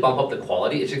doesn't really bump up the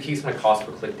quality, it just keeps my cost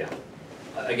per click down.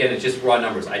 Again, it's just raw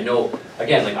numbers. I know,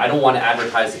 again, like I don't want to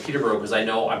advertise to Peterborough because I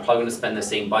know I'm probably going to spend the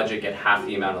same budget, get half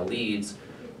the amount of leads,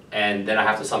 and then I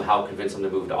have to somehow convince them to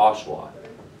move to Oshawa,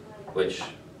 which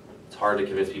it's hard to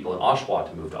convince people in Oshawa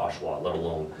to move to Oshawa, let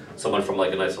alone someone from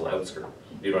like a nice little outskirt.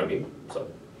 You know what I mean? So.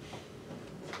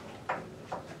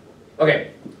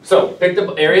 Okay, so pick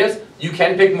the areas. You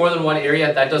can pick more than one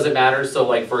area, that doesn't matter. So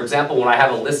like for example, when I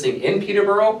have a listing in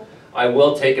Peterborough, I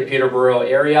will take a Peterborough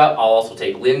area, I'll also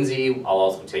take Lindsay, I'll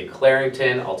also take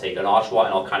Clarington, I'll take an Oshawa,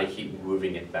 and I'll kind of keep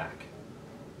moving it back.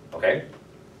 Okay?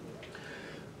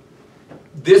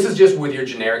 This is just with your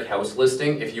generic house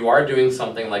listing. If you are doing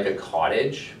something like a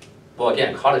cottage, well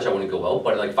again, cottage I wouldn't go out,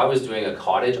 but like if I was doing a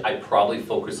cottage, I'd probably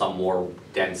focus on more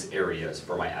dense areas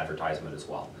for my advertisement as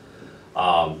well.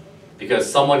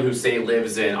 Because someone who say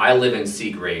lives in, I live in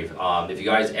Seagrave, if you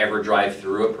guys ever drive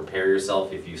through it, prepare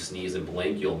yourself. If you sneeze and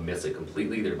blink, you'll miss it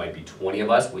completely. There might be 20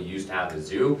 of us. We used to have a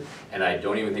zoo, and I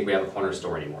don't even think we have a corner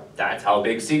store anymore. That's how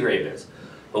big Seagrave is.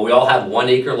 But we all have 1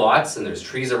 acre lots, and there's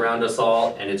trees around us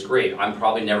all, and it's great. I'm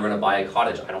probably never gonna buy a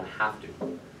cottage. I don't have to,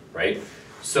 right?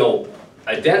 So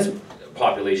a dense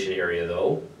population area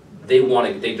though,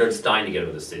 they're just dying to get out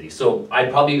of the city. So I'd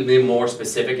probably be more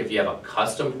specific if you have a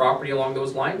custom property along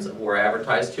those lines where I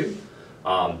advertise to.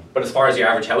 But as far as your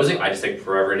average housing, I just take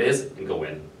wherever it is and go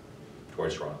in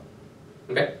towards Toronto.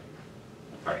 Okay?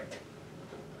 All right.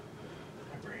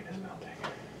 My brain is melting.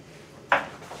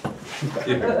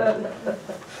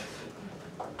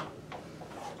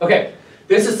 Okay,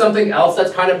 this is something else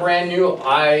that's kind of brand new.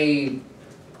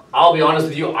 I'll be honest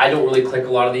with you, I don't really click a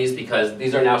lot of these because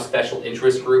these are now special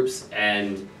interest groups,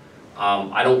 and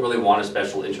I don't really want a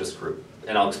special interest group,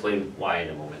 and I'll explain why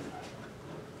in a moment.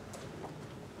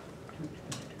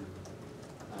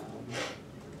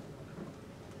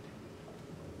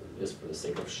 Just for the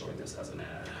sake of showing this as an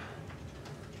ad.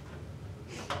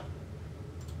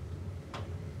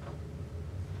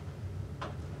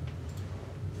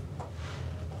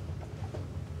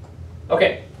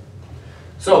 Okay,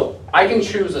 so I can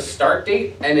choose a start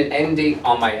date and an end date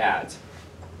on my ads.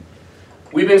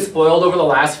 We've been spoiled over the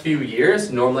last few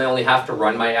years. Normally I only have to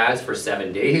run my ads for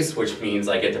 7 days, which means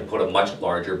I get to put a much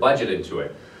larger budget into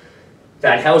it.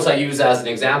 That house I use as an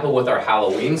example with our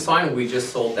Halloween sign, we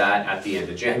just sold that at the end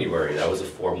of January. That was a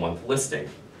 4-month listing.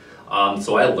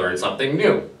 So I learned something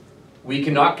new. We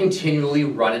cannot continually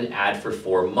run an ad for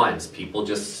 4 months. People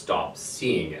just stop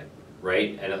seeing it,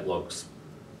 right? And it looks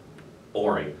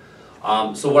boring.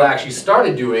 So what I actually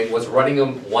started doing was running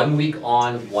them 1 week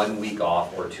on, 1 week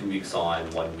off, or 2 weeks on,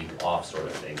 1 week off sort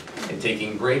of thing. And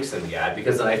taking breaks in the ad,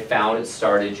 because then I found it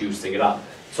started juicing it up.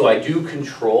 So I do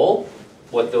control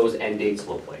what those end dates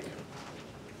look like.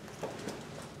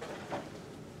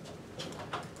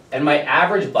 And my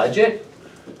average budget,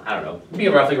 I don't know, would be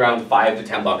roughly around $5 to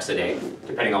 $10 a day,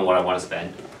 depending on what I want to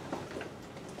spend.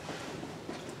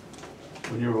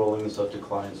 When you're rolling this up to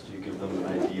clients, do you give them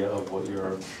an idea of what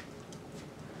your,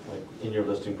 like, in your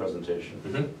listing presentation?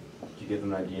 Mm-hmm. Do you give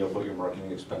them an idea of what your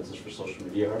marketing expenses for social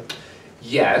media are?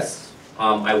 Yes,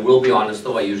 I will be honest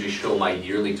though, I usually show my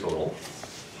yearly total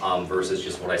versus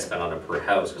just what I spend on a per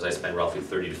house, because I spend roughly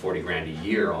 30 to 40 grand a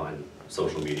year on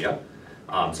social media.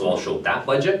 So I'll show that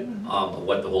budget of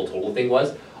what the whole total thing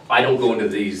was. I don't go into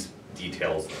these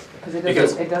details.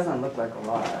 Because it doesn't look like a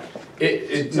lot.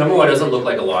 Number one, it doesn't look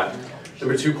like a lot.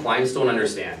 Number two, clients don't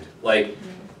understand. Like,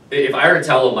 if I were to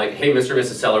tell them like, hey, Mr. and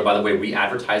Mrs. Seller, by the way, we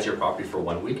advertise your property for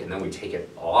 1 week and then we take it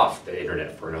off the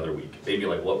internet for another week. They'd be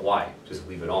like, what, why? Just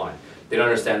leave it on. They don't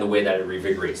understand the way that it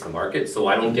revigorates the market, so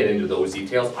I don't get into those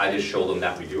details. I just show them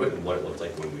that we do it and what it looks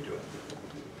like when we do it.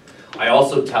 I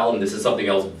also tell them, this is something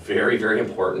else very, very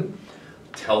important,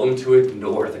 tell them to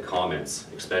ignore the comments,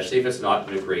 especially if it's not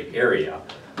in a great area.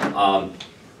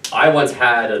 I once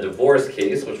had a divorce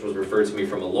case, which was referred to me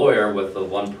from a lawyer, with the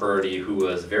one party who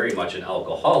was very much an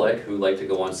alcoholic, who liked to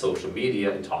go on social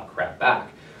media and talk crap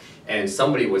back. And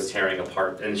somebody was tearing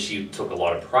apart, and she took a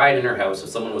lot of pride in her house, so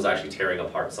someone was actually tearing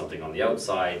apart something on the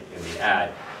outside in the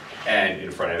ad. And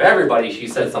in front of everybody, she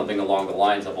said something along the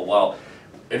lines of, well,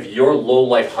 if your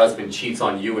low-life husband cheats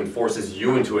on you and forces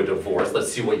you into a divorce,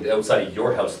 let's see what the outside of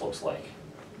your house looks like.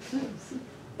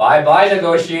 Bye-bye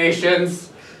negotiations.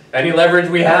 Any leverage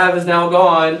we have is now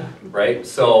gone, right?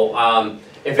 So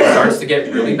if it starts to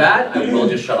get really bad, I will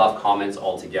just shut off comments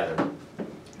altogether.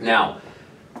 Now,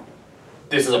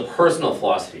 this is a personal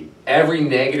philosophy. Every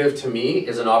negative to me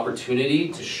is an opportunity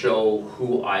to show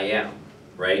who I am,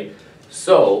 right?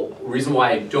 So, the reason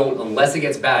why I don't, unless it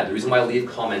gets bad, the reason why I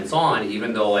leave comments on,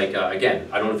 even though, like, again,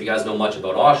 I don't know if you guys know much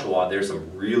about Oshawa, there's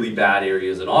some really bad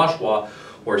areas in Oshawa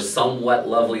where somewhat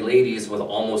lovely ladies with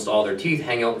almost all their teeth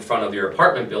hang out in front of your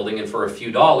apartment building, and for a few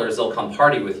dollars, they'll come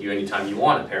party with you anytime you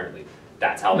want, apparently.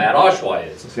 That's how bad Oshawa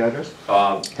is. What's the address?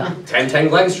 1010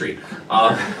 Glen Street.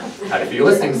 Had a few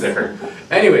listings there.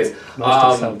 Anyways. Most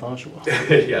of South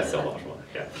Oshawa. Yeah, South Oshawa,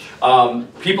 yeah.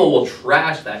 People will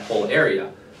trash that whole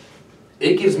area.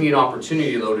 It gives me an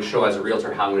opportunity, though, to show as a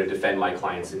realtor how I'm going to defend my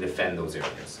clients and defend those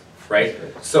areas, right?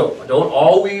 So don't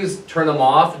always turn them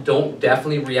off. Don't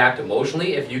definitely react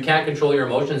emotionally. If you can't control your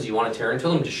emotions, you want to tear into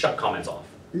them, just shut comments off,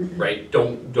 right?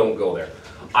 Don't go there.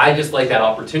 I just like that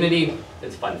opportunity.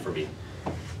 It's fun for me.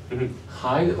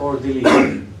 Hide or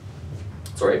delete?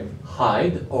 Sorry?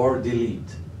 Hide or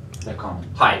delete the comment?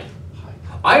 Hide.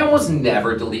 I almost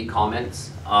never delete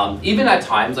comments. Even at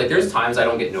times, like there's times I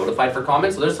don't get notified for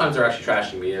comments, so there's times they're actually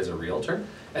trashing me as a realtor.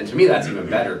 And to me that's even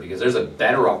better, because there's a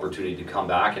better opportunity to come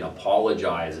back and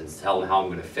apologize and tell them how I'm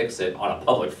going to fix it on a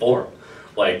public forum.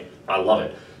 Like, I love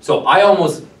it. So I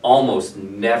almost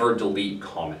never delete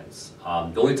comments.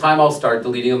 The only time I'll start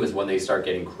deleting them is when they start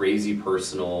getting crazy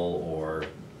personal or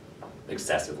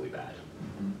excessively bad.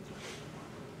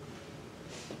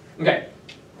 Okay.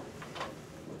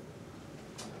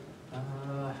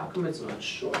 How come it's not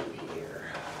showing me here?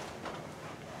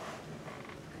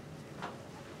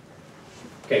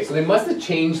 Okay, so they must have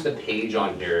changed the page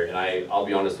on here, and I'll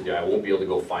be honest with you, I won't be able to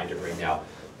go find it right now.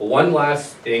 But one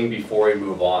last thing before we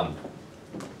move on.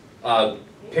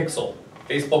 Pixel,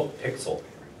 Facebook Pixel,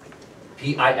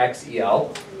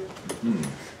 P-I-X-E-L.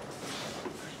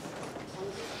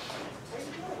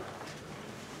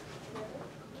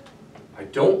 I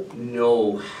don't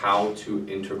know how to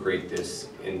integrate this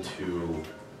into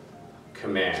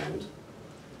Command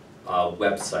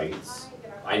websites.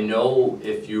 I know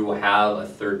if you have a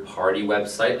third-party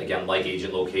website, again, like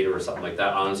Agent Locator or something like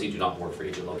that, I honestly do not work for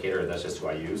Agent Locator, that's just who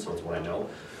I use, so it's what I know.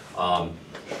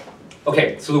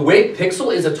 Okay, so the way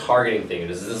Pixel is a targeting thing,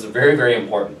 this is very, very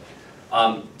important.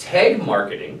 Tag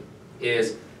marketing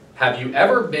is, have you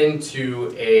ever been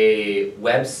to a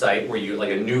website where you,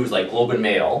 like a news, like Globe and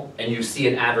Mail, and you see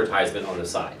an advertisement on the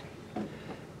side?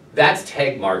 That's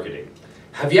tag marketing.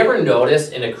 Have you ever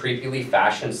noticed in a creepily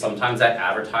fashion, sometimes that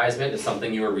advertisement is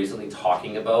something you were recently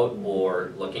talking about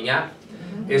or looking at?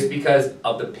 is because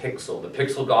of the pixel. The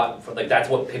pixel like that's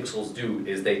what pixels do,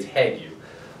 is they tag you.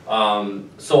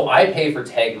 So I pay for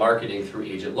tag marketing through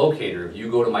Agent Locator. If you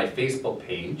go to my Facebook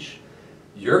page,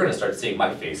 you're gonna start seeing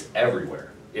my face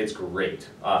everywhere. It's great,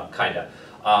 kinda.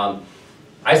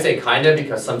 I say kinda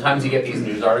because sometimes you get these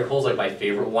news articles, like my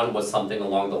favorite one was something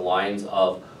along the lines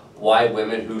of why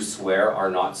women who swear are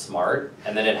not smart,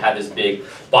 and then it had this big,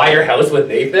 buy your house with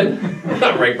Nathan,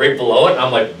 right below it, and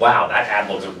I'm like, wow, that ad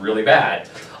looks really bad.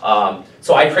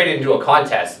 So I created into a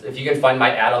contest. If you can find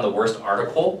my ad on the worst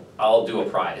article, I'll do a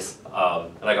prize.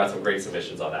 And I got some great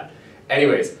submissions on that.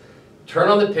 Anyways, turn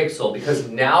on the pixel because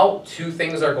now two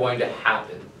things are going to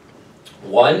happen.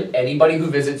 One, anybody who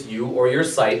visits you or your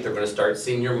site, they're going to start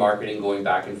seeing your marketing going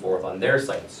back and forth on their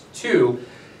sites. Two,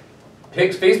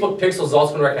 Facebook Pixel is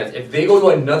also going to recognize if they go to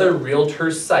another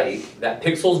realtor's site, that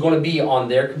pixel is going to be on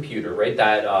their computer, right?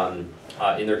 That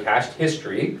in their cached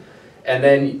history, and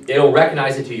then it'll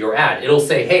recognize it to your ad. It'll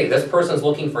say, hey, this person's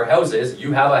looking for houses.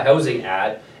 You have a housing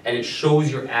ad, and it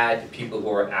shows your ad to people who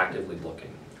are actively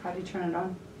looking. How do you turn it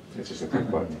on? It's just a click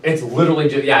button. It's literally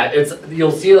just, yeah, it's,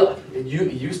 you'll see, it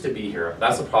used to be here.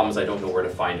 That's the problem, is I don't know where to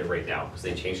find it right now, because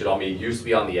they changed it on me. It used to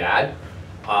be on the ad.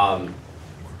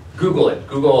 Google it.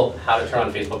 Google how to turn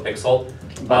on Facebook Pixel.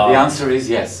 But the answer is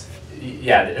yes.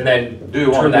 Yeah, and then Do you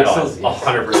turn want that pixels? on.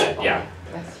 100%, yeah.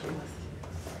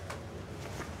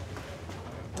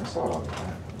 I saw it on the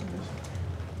app.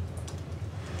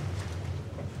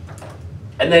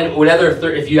 And then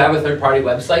if you have a third-party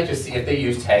website, just see if they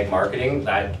use tag marketing.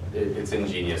 It's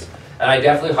ingenious. And I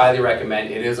definitely highly recommend,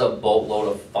 it is a boatload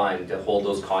of fun to hold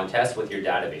those contests with your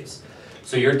database.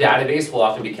 So your database will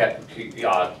often be kept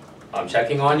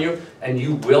checking on you, and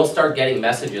you will start getting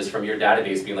messages from your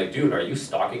database being like, dude, are you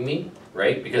stalking me?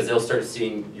 Right? Because they'll start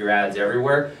seeing your ads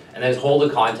everywhere. And then hold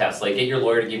a contest, like get your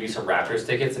lawyer to give you some Raptors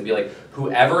tickets and be like,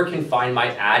 whoever can find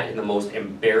my ad in the most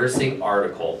embarrassing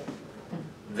article,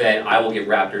 then I will give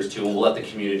Raptors to, and we'll let the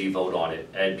community vote on it.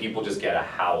 And people just get a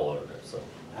howl out of it, so.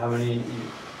 How many,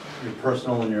 your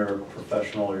personal and your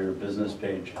professional or your business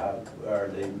page, are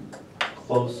they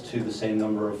close to the same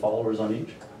number of followers on each?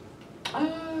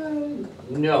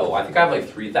 No, I think I have like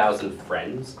 3,000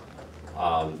 friends.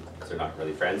 They're not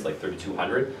really friends, like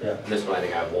 3,200. Yeah. And this one I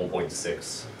think I have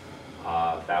 1.6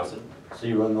 thousand. So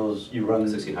you run those, you run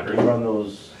 1,600. You run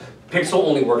those. Pixel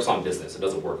only works on business, it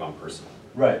doesn't work on personal.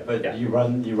 Right, but Yeah. you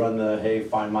run the, hey,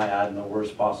 find my ad in the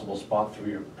worst possible spot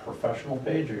through your professional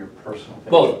page or your personal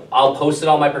page? Both. I'll post it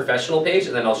on my professional page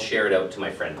and then I'll share it out to my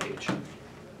friend page.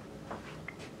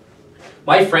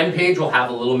 My friend page will have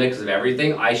a little mix of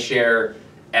everything. I share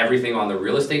everything on the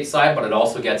real estate side, but it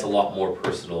also gets a lot more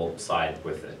personal side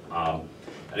with it.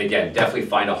 And again, definitely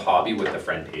find a hobby with the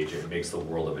friend page. It makes the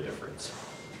world of a difference.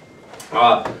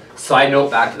 Side note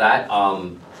back to that,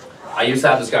 I used to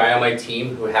have this guy on my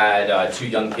team who had 2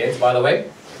 young kids, by the way.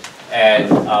 And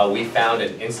we found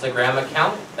an Instagram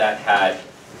account that had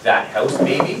that house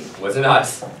baby, wasn't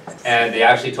us. And they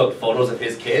actually took photos of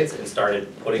his kids and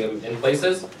started putting them in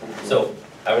places. So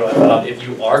if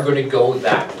you are going to go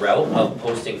that route of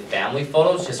posting family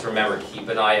photos, just remember, keep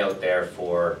an eye out there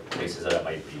for places that it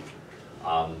might be.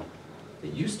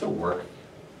 It used to work.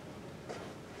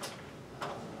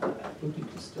 I think you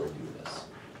can still do this.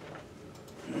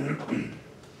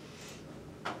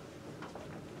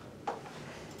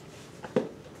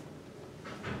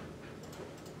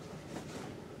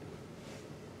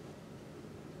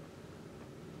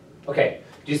 Okay,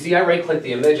 do you see I right-click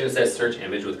the image and it says search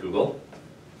image with Google?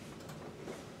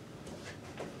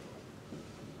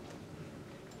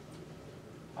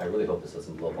 I really hope this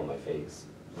doesn't blow up on my face.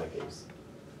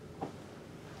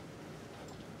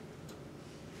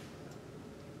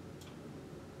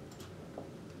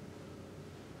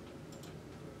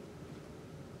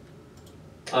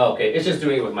 Oh, okay, it's just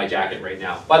doing it with my jacket right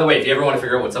now. By the way, if you ever want to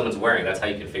figure out what someone's wearing, that's how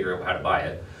you can figure out how to buy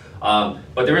it.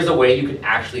 But there is a way you can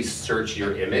actually search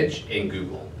your image in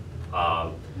Google.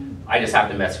 I just have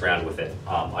to mess around with it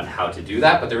on how to do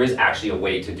that, but there is actually a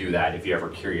way to do that if you're ever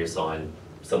curious on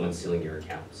someone stealing your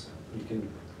accounts. You can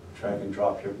drag and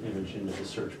drop your image into the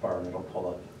search bar and it'll pull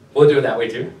up. We'll do it that way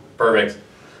too. Perfect.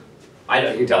 I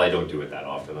know, you can tell I don't do it that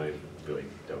often. I really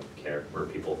don't care where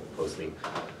people post me.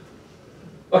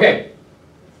 Okay.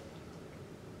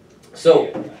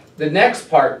 So the next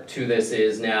part to this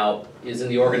is in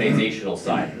the organizational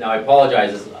side. Now I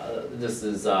apologize, this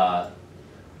is,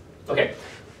 okay.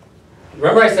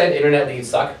 Remember I said internet leads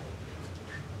suck?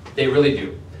 They really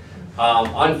do.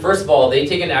 First of all, they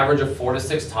take an average of 4 to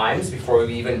 6 times before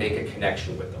we even make a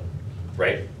connection with them,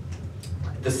 right?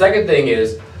 The second thing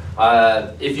is,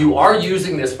 If you are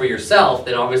using this for yourself,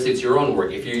 then obviously it's your own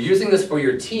work. If you're using this for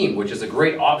your team, which is a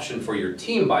great option for your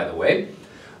team, by the way,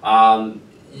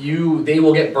 they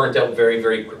will get burnt out very,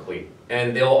 very quickly.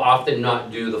 And they'll often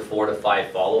not do the 4 to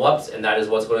 5 follow-ups, and that is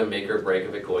what's going to make or break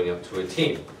of it going up to a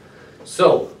team.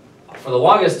 So, for the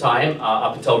longest time,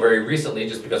 up until very recently,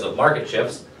 just because of market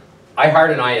shifts, I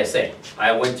hired an ISA.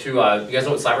 I went to, you guys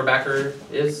know what Cyberbacker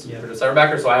is? Yeah.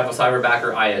 Cyberbacker, so I have a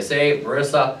Cyberbacker ISA,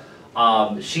 Marissa.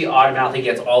 She automatically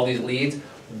gets all these leads.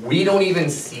 We don't even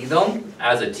see them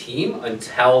as a team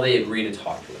until they agree to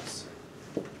talk to us,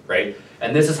 right?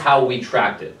 And this is how we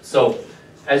tracked it. So,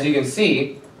 as you can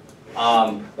see,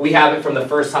 we have it from the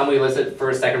first time we listed,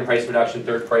 first, second price reduction,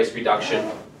 third price reduction.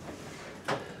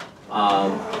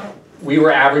 We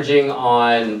were averaging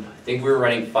on, I think we were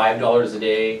running $5 a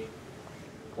day.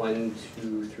 1,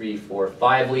 2, 3, 4,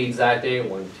 5 leads that day. 1,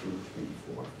 2, 3,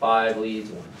 4, 5 leads.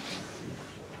 1, 2, 3,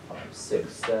 4, 5,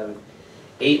 6, 7,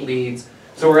 8 leads.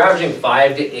 So we're averaging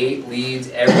 5 to 8 leads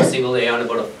every single day on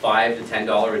about a $5 to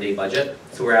 $10 a day budget.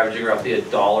 So we're averaging roughly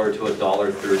 $1 to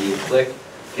 $1.30 a click,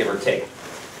 give or take.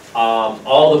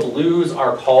 All the blues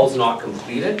are calls not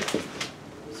completed.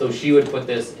 So she would put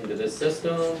this into this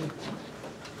system.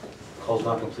 Calls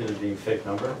not completed being fake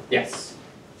number? Yes.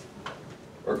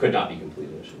 Or could not be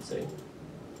completed, I should say.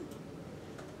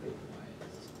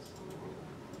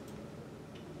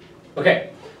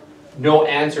 Okay. No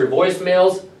answered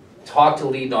voicemails. Talk to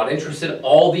lead not interested.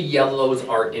 All the yellows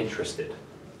are interested.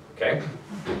 Okay?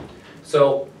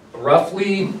 So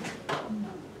roughly,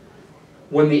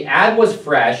 when the ad was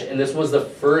fresh, and this was the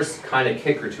first kind of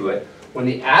kicker to it, when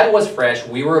the ad was fresh,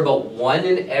 we were about 1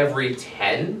 in every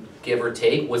 10, give or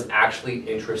take, was actually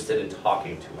interested in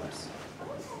talking to us.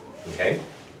 Okay?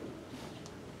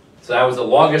 So that was the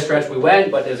longest stretch we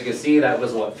went, but as you can see, that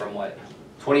was from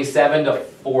 27 to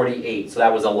 48. So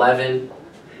that was 11.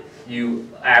 You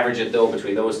average it though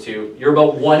between those two. You're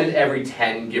about 1 in every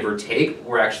 10, give or take,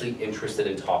 were actually interested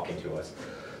in talking to us.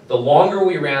 The longer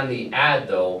we ran the ad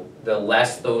though, the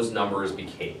less those numbers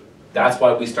became. That's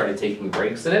why we started taking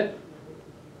breaks in it.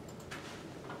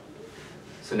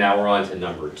 So now we're on to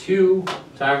number 2,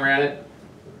 time ran it.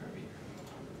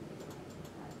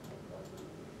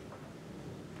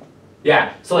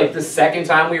 Yeah, so like the second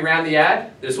time we ran the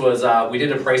ad, this was, we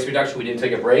did a price reduction, we didn't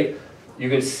take a break. You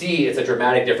can see it's a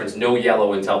dramatic difference, no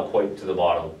yellow until quite to the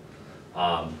bottom.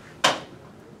 And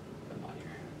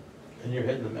you're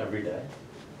hitting them every day?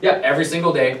 Yeah, every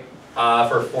single day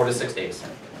for 4 to 6 days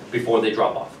before they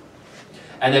drop off.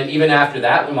 And then even after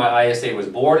that, when my ISA was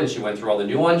bored and she went through all the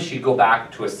new ones, she'd go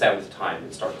back to a 7th time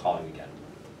and start calling again.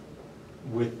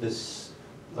 With this,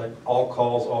 like all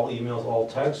calls, all emails, all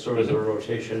texts, or is there a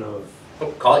rotation of?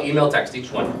 Call, email, text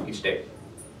each one, each day,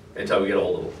 until we get a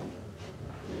hold of them.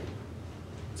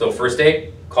 So first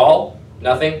day, call,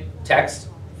 nothing, text,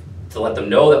 to let them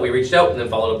know that we reached out, and then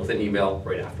followed up with an email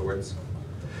right afterwards.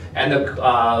 And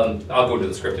I'll go to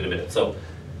the script in a minute. So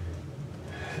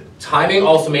timing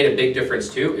also made a big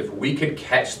difference too. If we could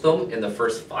catch them in the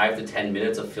first 5 to 10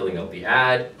 minutes of filling out the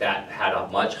ad, that had a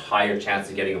much higher chance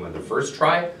of getting them on the first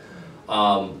try.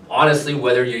 Honestly,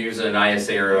 whether you're using an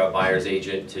ISA or a buyer's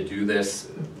agent to do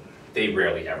this, they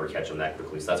rarely ever catch them that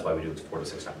quickly. So that's why we do it 4 to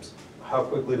 6 times. How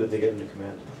quickly did they get into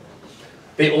command?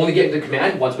 They only get into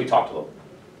command once we talk to them.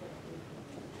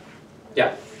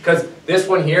 Yeah, because this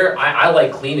one here, I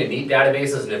like clean and neat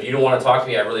databases, and if you don't want to talk to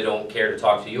me, I really don't care to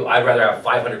talk to you. I'd rather have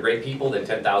 500 great people than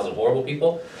 10,000 horrible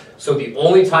people. So the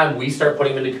only time we start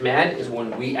putting them into command is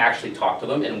when we actually talk to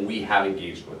them and we have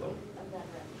engaged with them,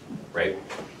 right?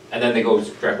 And then they go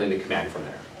directly into command from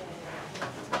there.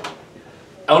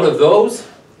 Out of those,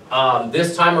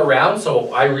 this time around,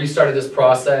 so I restarted this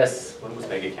process, when was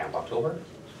Mega Camp, October?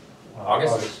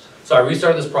 August? So I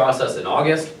restarted this process in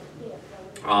August,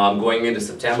 going into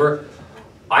September.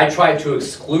 I tried to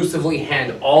exclusively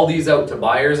hand all these out to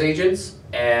buyer's agents,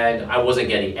 and I wasn't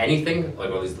getting anything, like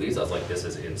all these leads. I was like, this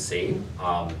is insane.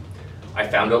 I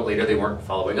found out later they weren't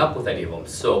following up with any of them.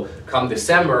 So come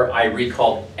December, I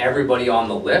recalled everybody on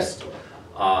the list,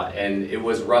 and it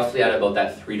was roughly at about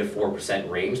that 3 to 4%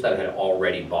 range that had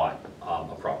already bought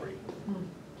a property.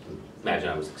 Imagine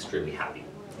I was extremely happy,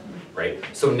 right?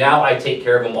 So now I take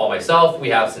care of them all myself. We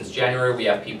have, since January, we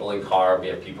have people in CAR, we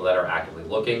have people that are actively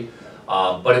looking,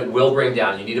 but it will bring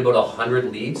down, you need about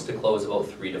 100 leads to close about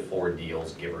 3 to 4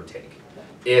 deals, give or take,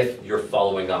 if you're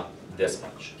following up this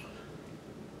much.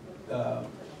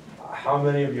 How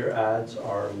many of your ads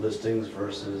are listings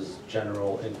versus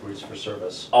general inquiries for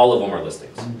service? All of them are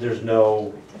listings. There's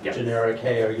no Yeah. generic,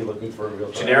 hey, are you looking for a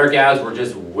realtor? Generic ads were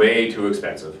just way too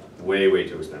expensive. Way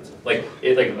too expensive. Like,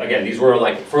 again, these were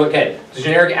like, the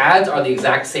generic ads are the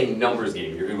exact same numbers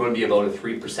game. You're going to be about a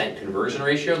 3% conversion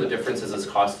ratio. The difference is it's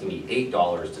costing me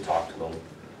 $8 to talk to them,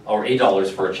 or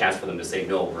 $8 for a chance for them to say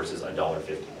no versus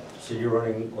 $1.50. So you're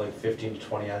running like 15 to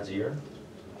 20 ads a year?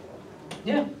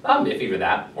 Yeah, if even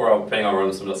that, or depending on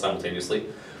running some simultaneously.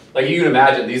 Like you can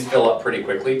imagine, these fill up pretty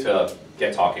quickly to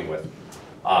get talking with.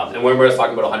 And when we're just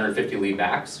talking about 150 lead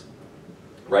max,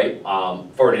 right?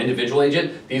 For an individual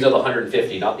agent, these are the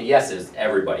 150, not the yeses.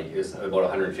 Everybody is about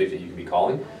 150 you can be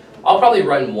calling. I'll probably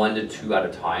run 1 to 2 at a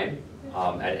time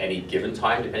at any given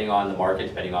time, depending on the market,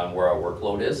 depending on where our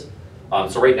workload is.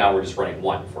 So right now we're just running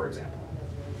 1, for example,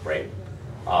 right?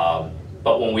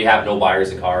 But when we have no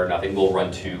buyers in car, nothing, we'll run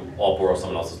 2. I'll borrow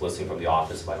someone else's listing from the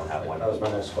office if I don't have one. That was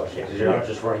my next question, because you're not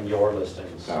just running your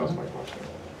listings. That was my question.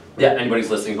 Yeah,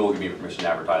 anybody's listening who will give me permission to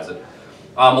advertise it.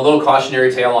 A little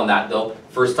cautionary tale on that though.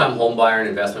 First-time home buyer and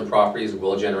investment properties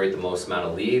will generate the most amount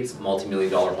of leads.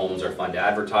 Multi-million-dollar homes are fun to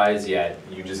advertise, yet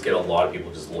you just get a lot of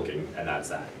people just looking, and that's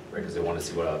that, right? Because they want to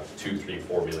see what a $2, $3,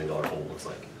 $4 million home looks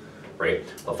like, right?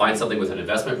 They'll find something with an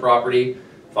investment property.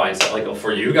 Find something like,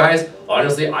 for you guys,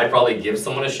 honestly, I'd probably give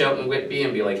someone a shout in Whitby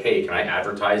and be like, hey, can I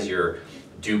advertise your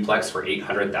duplex for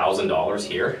 $800,000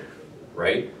 here,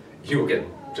 right? You will get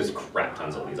just crap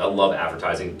tons of leads. I love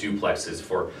advertising duplexes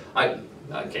for,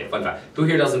 okay, fun fact. Who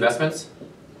here does investments?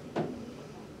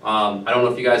 I don't know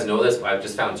if you guys know this, but I've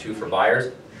just found 2 for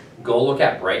buyers. Go look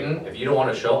at Brighton. If you don't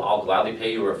want to show, I'll gladly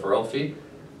pay you a referral fee.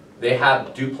 They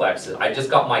have duplexes. I just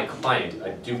got my client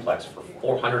a duplex for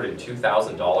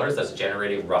 $402,000. That's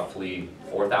generating roughly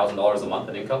 $4,000 a month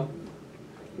in income.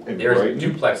 In There's Brighton?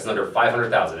 duplexes under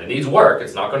 $500,000. It needs work.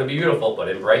 It's not going to be beautiful, but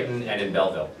in Brighton and in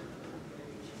Belleville.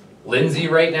 Lindsay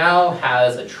right now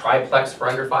has a triplex for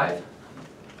under 5.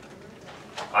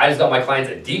 I just got my clients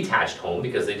a detached home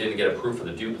because they didn't get approved for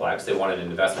the duplex. They wanted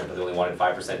an investment, but they only wanted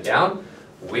 5% down.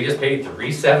 We just paid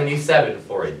 $377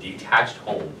 for a detached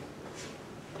home.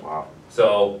 Wow.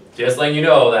 So just letting you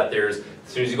know that there's, as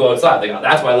soon as you go outside, like,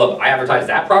 that's why I love it. I advertise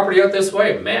that property out this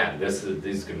way. Man,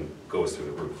 these can go through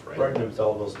the roof, right? Brighton and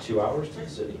Belleville's 2 hours to the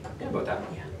city. Yeah, about that.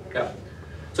 Yeah.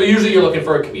 So usually you're looking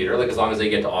for a commuter, like as long as they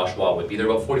get to Oshawa, Whitby. They're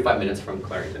about 45 minutes from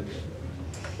Clarington.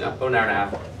 Yeah, about an hour and a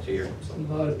half to here. So. A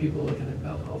lot of people looking at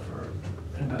Belleville for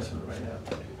investment right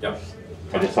now. Yep.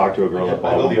 I just talked to a girl that I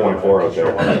bought know the 1.4 out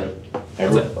owner,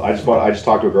 there. I just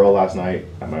talked to a girl last night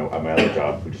at my other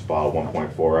job who just bought a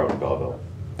 1.4 out in Belleville.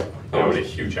 Oh, it's a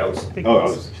huge house. Oh, it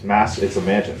was massive. It's a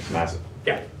mansion. It's massive.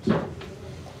 Yeah.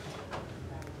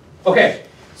 Okay,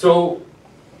 so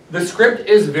the script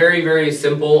is very, very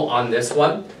simple on this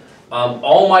one.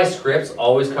 All my scripts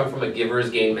always come from a giver's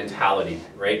gain mentality,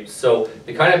 right? So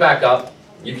to kind of back up,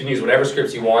 you can use whatever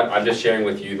scripts you want. I'm just sharing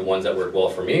with you the ones that work well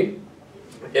for me.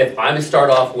 If I'm to start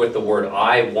off with the word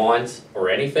I, want, or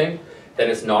anything, then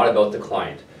it's not about the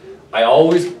client. I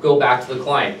always go back to the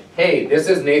client. Hey, this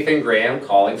is Nathan Graham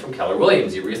calling from Keller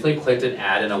Williams. You recently clicked an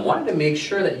ad and I wanted to make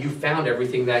sure that you found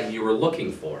everything that you were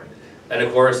looking for. And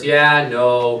of course, yeah,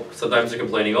 no, sometimes they're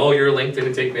complaining, oh, your link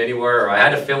didn't take me anywhere, or I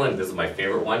had to fill in, this is my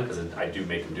favorite one, because I do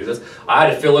make them do this, I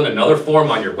had to fill in another form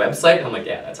on your website, and I'm like,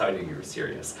 yeah, that's how I knew you were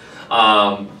serious.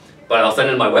 But I'll send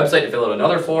in my website to fill out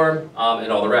another form,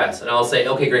 and all the rest. And I'll say,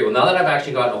 okay, great, well now that I've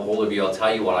actually gotten a hold of you, I'll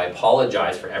tell you what, I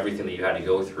apologize for everything that you had to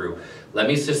go through. Let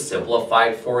me just simplify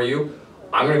it for you.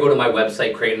 I'm gonna go to my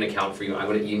website, create an account for you, I'm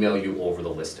gonna email you over the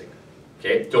listing.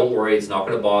 Okay, don't worry, it's not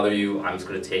going to bother you. I'm just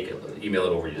going to take it, email it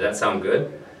over to you. Does that sound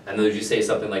good? And then you say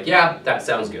something like, yeah, that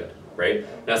sounds good, right?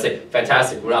 And I say,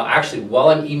 fantastic. Well, actually, while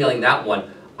I'm emailing that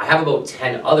one, I have about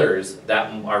 10 others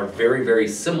that are very, very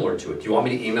similar to it. Do you want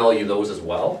me to email you those as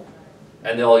well?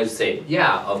 And they'll always say,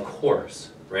 yeah, of course,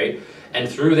 right? And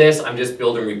through this, I'm just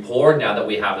building rapport now that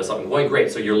we have this up and going.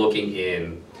 Great, so you're looking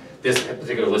in this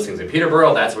particular listings in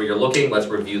Peterborough. That's where you're looking. Let's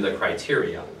review the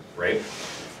criteria, right?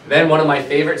 Then one of my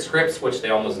favorite scripts, which they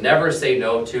almost never say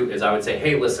no to, is I would say,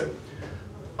 hey, listen,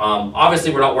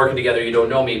 obviously we're not working together, you don't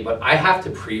know me, but I have to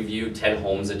preview 10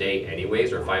 homes a day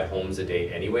anyways, or 5 homes a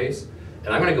day anyways,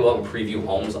 and I'm gonna go out and preview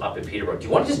homes up in Peterborough. Do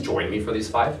you wanna just join me for these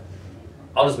 5?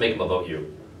 I'll just make them about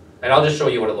you. And I'll just show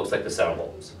you what it looks like to sell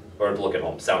homes, or to look at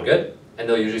homes. Sound good? And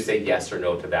they'll usually say yes or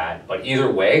no to that, but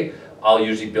either way, I'll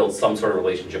usually build some sort of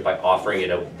relationship by offering it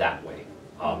out that way,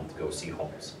 to go see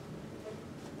homes.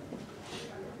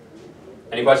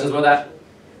 Any questions about that?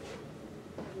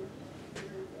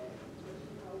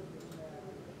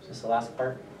 Is this the last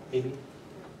part, maybe?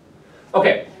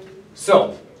 Okay,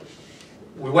 so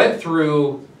we went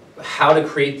through how to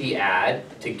create the ad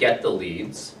to get the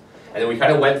leads, and then we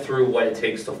kind of went through what it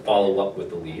takes to follow up with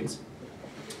the leads.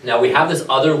 Now we have this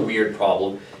other weird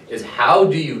problem, is how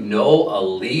do you know a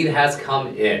lead has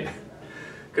come in?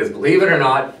 Because believe it or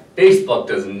not, Facebook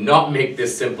does not make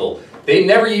this simple. They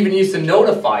never even used to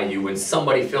notify you when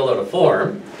somebody filled out a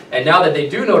form, and now that they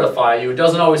do notify you, it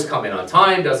doesn't always come in on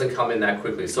time, doesn't come in that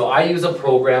quickly. So I use a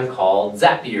program called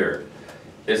Zapier.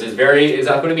 This is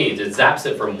exactly what it means. It zaps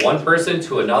it from one person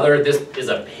to another. This is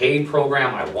a paid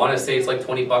program. I want to say it's like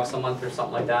 20 bucks a month or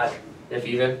something like that, if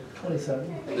even.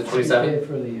 27. Is it 27? You pay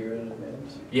for the year in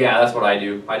advance. Yeah, that's what I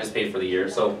do. I just paid for the year.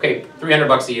 So, okay, 300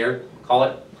 bucks a year, call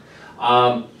it.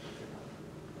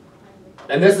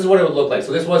 And this is what it would look like.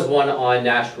 So this was one on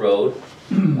Nash Road.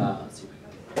 Let's see.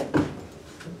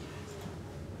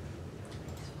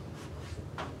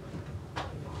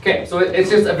 Okay, so it's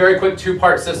just a very quick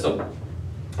two-part system.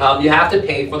 You have to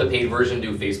pay for the paid version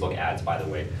to do Facebook ads, by the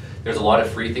way. There's a lot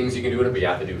of free things you can do it, but you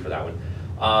have to do for that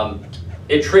one.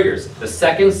 It triggers. The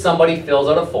second somebody fills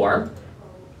out a form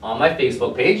on my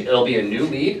Facebook page, it'll be a new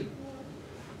lead.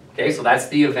 Okay, so that's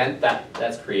the event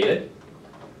that's created.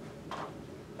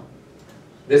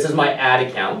 This is my ad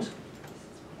account.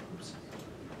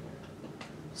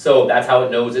 So that's how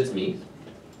it knows it's me.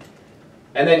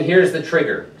 And then here's the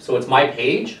trigger. So it's my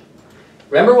page.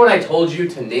 Remember when I told you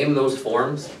to name those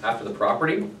forms after the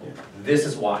property? This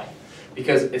is why.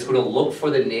 Because it's going to look for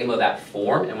the name of that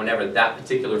form, and whenever that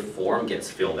particular form gets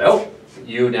filled out,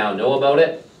 you now know about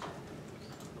it.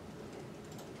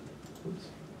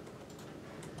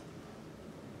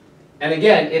 And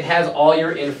again, it has all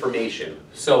your information.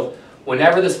 So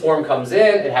whenever this form comes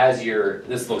in, it has your,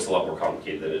 this looks a lot more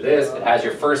complicated than it is, it has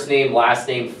your first name, last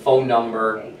name, phone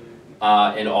number,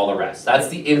 and all the rest. That's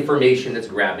the information that's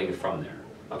grabbing from there,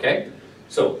 okay?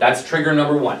 So that's trigger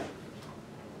number one.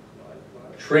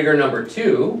 Trigger number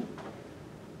two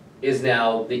is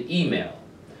now the email.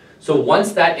 So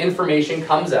once that information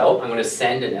comes out, I'm going to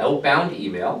send an outbound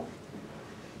email.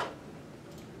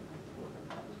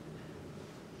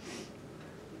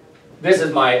 This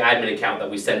is my admin account that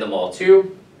we send them all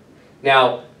to.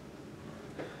 Now,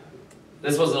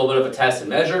 this was a little bit of a test and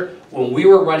measure. When we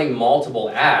were running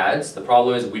multiple ads, the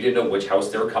problem is we didn't know which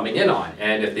house they were coming in on.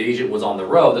 And if the agent was on the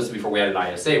road, this is before we had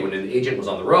an ISA, when an agent was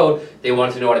on the road, they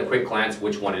wanted to know at a quick glance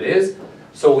which one it is.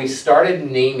 So we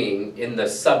started naming in the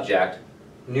subject,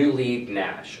 new lead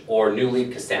Nash, or new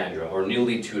lead Cassandra, or new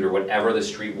lead Tudor, whatever the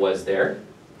street was there.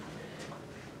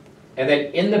 And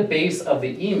then in the base of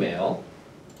the email,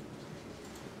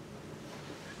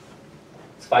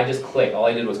 if I just click, all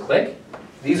I did was click,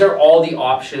 these are all the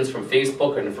options from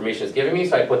Facebook and information it's giving me.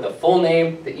 So I put the full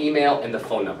name, the email, and the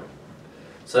phone number.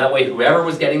 So that way whoever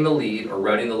was getting the lead or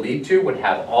routing the lead to would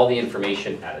have all the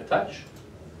information at a touch.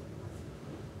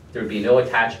 There would be no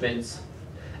attachments.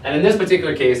 And in this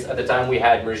particular case, at the time we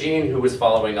had Mergine who was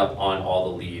following up on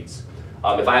all the leads.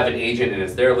 If I have an agent and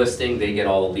it's their listing, they get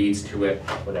all the leads to it,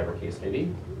 whatever case may be.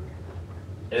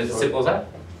 And it's as simple as that.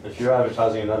 If you're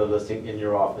advertising another listing in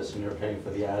your office and you're paying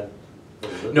for the ad,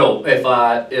 No, if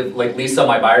like Lisa,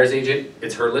 my buyer's agent,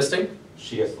 it's her listing,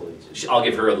 she gets the leads. I'll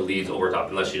give her the leads over top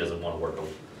unless she doesn't want to work them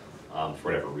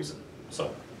for whatever reason.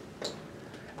 So,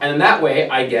 and in that way,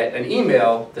 I get an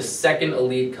email the second a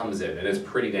lead comes in, and it's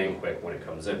pretty dang quick when it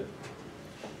comes in.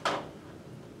 The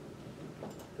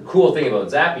cool thing about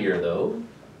Zapier, though,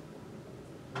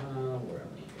 where are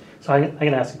we? So I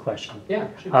can ask a question. Yeah,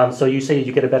 sure. So you say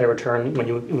you get a better return when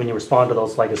you respond to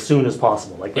those like as soon as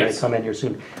possible, like when Yes. they come in, you're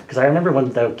soon. Because I remember when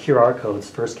the QR codes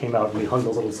first came out, and we hung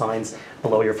those little signs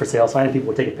below your for sale sign, and people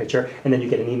would take a picture, and then you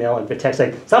get an email and a text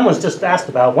saying someone's just asked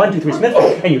about 123 Smith,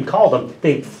 and you'd call them,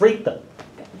 they'd freak them,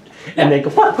 and they'd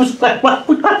go what? Who's that? What?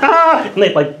 And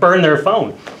they'd like burn their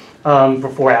phone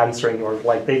before answering, or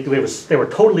like they were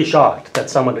totally shocked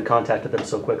that someone had contacted them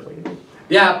so quickly.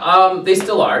 Yeah, they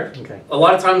still are. Okay. A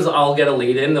lot of times I'll get a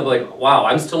lead in, they'll be like, wow,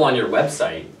 I'm still on your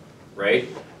website, right?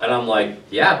 And I'm like,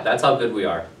 yeah, that's how good we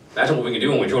are. Imagine what we can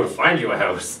do when we try to find you a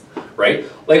house, right?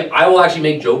 Like, I will actually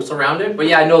make jokes around it, but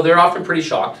yeah, no, they're often pretty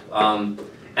shocked. And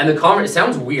the comment, it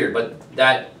sounds weird, but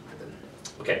that,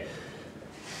 okay.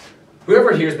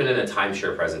 Whoever here's been in a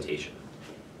timeshare presentation,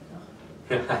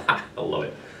 I love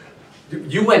it.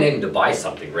 You went in to buy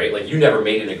something, right? Like, you never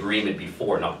made an agreement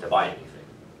before not to buy anything.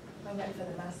 I went for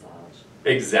the massage.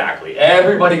 Exactly.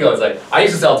 Everybody goes like, I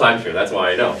used to sell timeshare, that's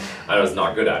why I know. I was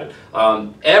not good at it.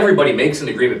 Everybody makes an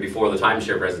agreement before the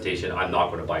timeshare presentation, I'm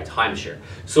not going to buy timeshare.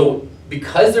 So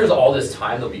because there's all this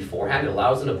time though beforehand, it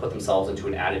allows them to put themselves into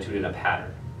an attitude and a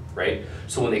pattern, right?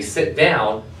 So when they sit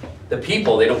down, The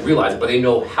people, they don't realize it, but they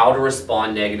know how to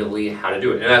respond negatively, how to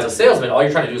do it. And as a salesman, all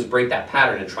you're trying to do is break that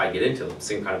pattern and try to get into them,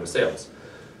 same kind of with sales.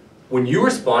 When you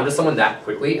respond to someone that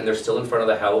quickly and they're still in front of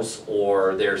the house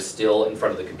or they're still in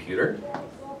front of the computer,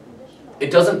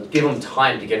 it doesn't give them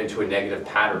time to get into a negative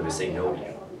pattern to say no to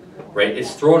you, right?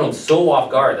 It's throwing them so off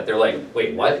guard that they're like,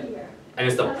 wait, what? And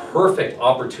it's the perfect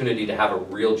opportunity to have a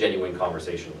real genuine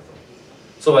conversation with them.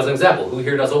 So as an example, who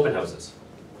here does open houses?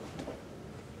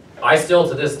 I still,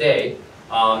 to this day,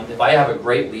 if I have a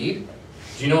great lead,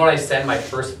 do you know when I send my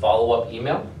first follow-up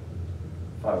email?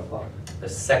 5 o'clock. The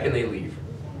second they leave.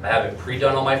 I have it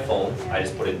pre-done on my phone. I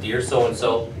just put in dear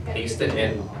so-and-so, paste it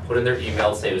in, put in their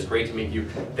email, say it was great to meet you.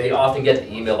 They often get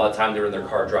the email by the time they're in their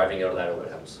car driving out of that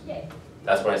open house.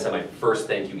 That's when I send my first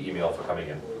thank you email for coming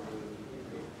in.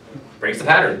 Breaks the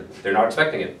pattern. They're not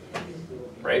expecting it,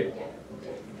 right?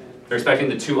 They're expecting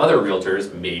the 2 other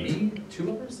realtors, maybe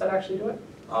 2 others that actually do it,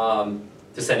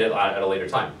 to send it at a later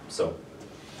time. So,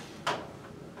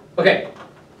 okay.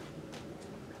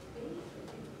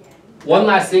 One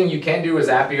last thing you can do with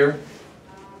Zapier,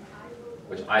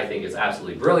 which I think is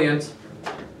absolutely brilliant.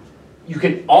 You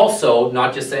can also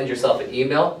not just send yourself an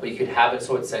email, but you could have it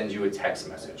so it sends you a text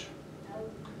message.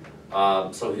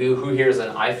 So who here is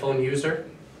an iPhone user?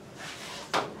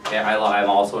 Yeah, I'm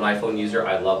also an iPhone user.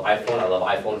 I love iPhone. I love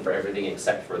iPhone for everything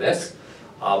except for this.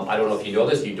 I don't know if you know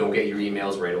this, you don't get your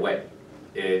emails right away.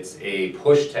 It's a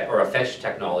push or a fetch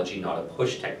technology, not a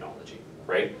push technology,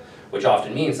 right? Which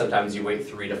often means sometimes you wait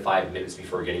 3 to 5 minutes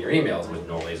before getting your emails, which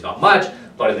normally is not much,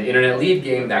 but in the internet lead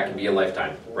game, that can be a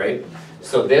lifetime, right?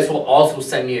 So this will also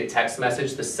send me a text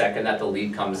message the second that the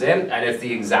lead comes in, and it's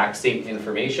the exact same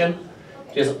information.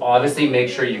 Just obviously make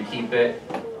sure you keep it,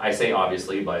 I say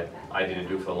obviously, but I didn't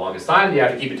do it for the longest time. You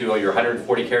have to keep it to your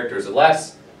 140 characters or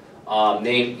less.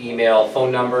 Name, email,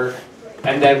 phone number.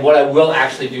 And then what I will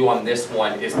actually do on this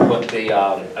one is put the,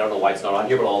 I don't know why it's not on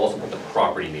here, but I'll also put the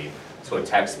property name. So it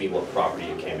texts me what property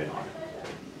you came in on.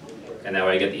 And that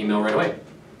way I get the email right away.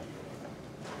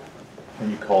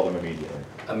 And you call them immediately.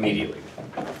 Immediately.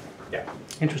 Yeah.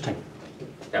 Interesting.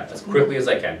 Yeah, as quickly as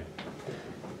I can.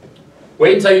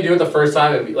 Wait until you do it the first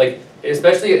time. Like,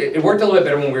 especially, it worked a little bit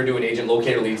better when we were doing agent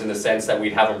locator leads in the sense that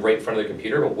we'd have them right in front of the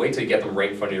computer, but wait till you get them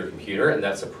right in front of your computer and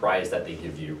that surprise that they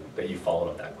give you, that you followed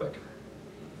up that quick.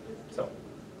 So.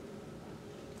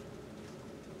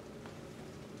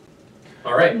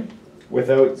 All right.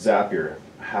 Without Zapier,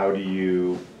 how do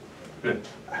you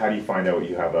find out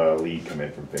you have a lead come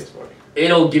in from Facebook?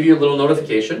 It'll give you a little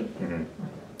notification.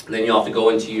 Mm-hmm. Then you'll have to go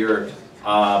into your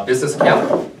business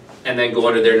account and then go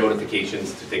under their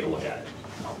notifications to take a look at it.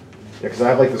 Yeah, because I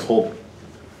have like this whole,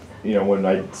 you know, when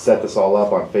I set this all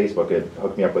up on Facebook, it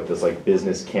hooked me up with this like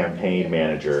business campaign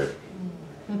manager,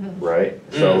 right?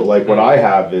 So like what I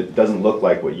have, it doesn't look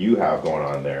like what you have going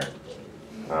on there.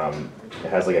 It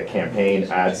has like a campaign,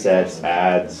 ad sets,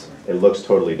 ads. It looks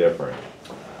totally different.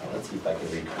 Let's see if I can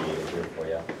recreate it here for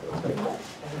you.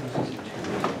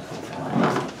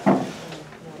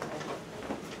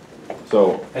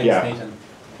 So, Thanks, yeah. Nathan.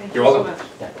 You're welcome.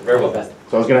 Very welcome.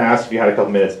 So I was gonna ask if you had a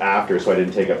couple minutes after, so I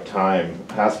didn't take up time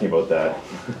asking about that.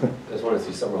 I just want to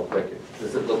see something real quick.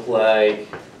 Does it look like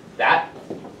that?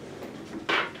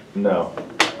 No.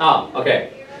 Oh,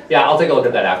 okay. Yeah, I'll take a look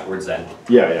at that afterwards then.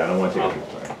 Yeah, I don't want to take up your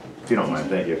time. If you don't mind,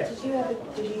 thank you.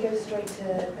 Did you go straight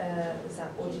to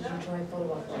Zap or did you try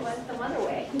follow up? What's the other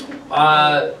way?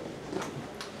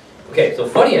 Okay, so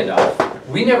funny enough,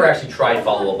 we never actually tried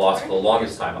Follow Up Boss for the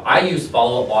longest time. I used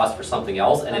Follow Up Boss for something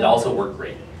else, and it also worked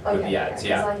great with the ads.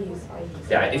 Yeah. I use.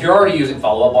 Yeah, if you're already using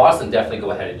Follow Up Boss, then definitely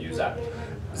go ahead and use that.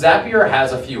 Zapier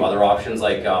has a few other options,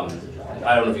 like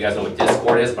I don't know if you guys know what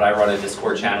Discord is, but I run a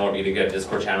Discord channel, or you can get a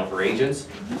Discord channel for agents.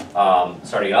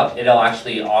 Starting up, it'll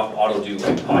actually auto do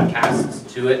like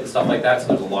podcasts to it and stuff like that. So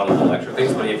there's a lot of little extra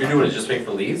things. But if you're doing it just straight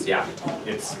for leads, yeah,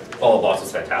 it's Follow Up Boss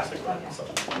is fantastic. So,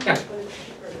 yeah.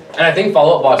 And I think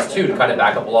Follow Up Boss too, to kind of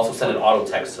back up, will also send an auto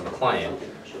text to the client.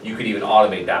 You could even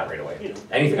automate that right away.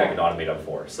 Anything I can automate up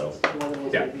for. So,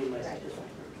 yeah.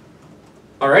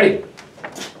 Alrighty.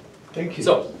 Thank you.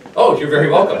 So, oh, you're very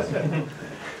welcome.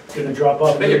 Gonna drop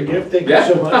off Thank your you. gift. Thank Yeah.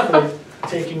 you so much for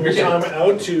taking your Appreciate time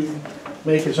out to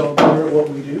make us all better at what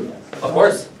we do. Of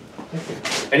course.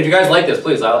 And if you guys like this,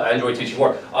 please, I enjoy teaching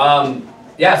more.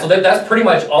 Yeah, so that's pretty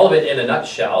much all of it in a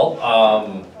nutshell.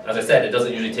 As I said, it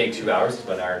doesn't usually take 2 hours, it's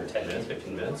about an hour and 10 minutes,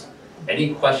 15 minutes.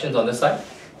 Any questions on this side?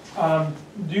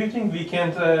 Do you think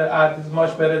Weekend ad is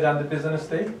much better than the business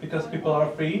day because people are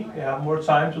free, they have more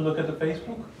time to look at the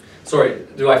Facebook? Sorry,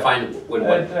 do I find when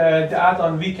what? The ad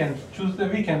on Weekend, choose the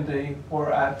weekend day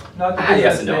for ad, not the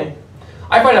Yes business and day. no.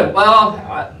 I find out, well,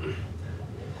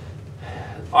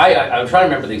 I'm trying to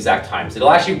remember the exact times. It'll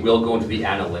actually will go into the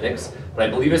analytics, but I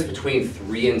believe it's between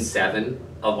 3 and 7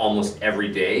 of almost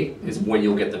every day is when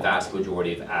you'll get the vast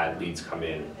majority of ad leads come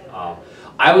in.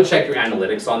 I would check your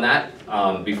analytics on that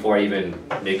before I even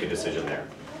make a decision there.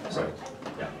 So,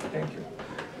 yeah. Thank you.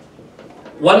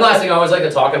 One last thing I always like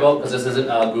to talk about, because this isn't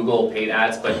Google paid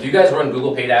ads, but do you guys run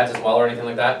Google paid ads as well or anything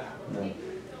like that? No.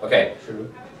 Okay.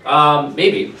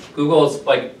 Maybe. Google's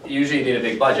like, usually need a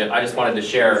big budget. I just wanted to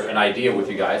share an idea with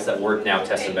you guys that we're now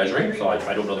testing measuring, so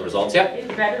I don't know the results yet.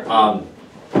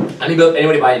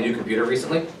 Anybody buy a new computer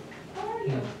recently?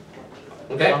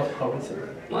 Okay. I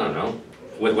don't know.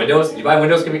 With Windows? You buy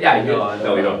Windows computer? Yeah, you do.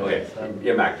 No, you don't. Okay. You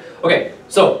have Mac. Okay,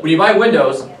 so when you buy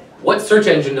Windows, what search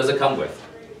engine does it come with?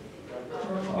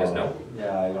 You guys know?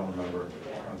 Yeah, I don't remember.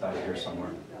 I thought it here somewhere.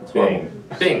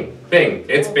 Bing. Bing.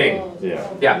 It's Bing. Yeah.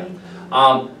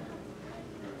 Yeah.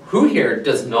 Who here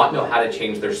does not know how to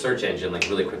change their search engine like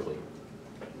really quickly?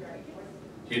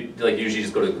 You like usually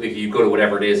just go to you go to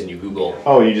whatever it is and you Google.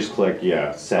 Oh, you just click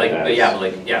set Like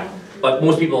as. But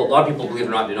most people, a lot of people, believe it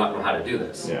or not, do not know how to do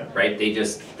this. Yeah. Right? They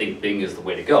just think Bing is the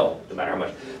way to go, no matter how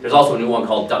much. There's also a new one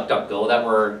called DuckDuckGo that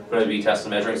we're going to be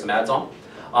testing measuring some ads on.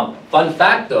 Fun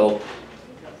fact though,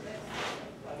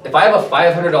 if I have a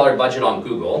 $500 budget on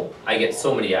Google, I get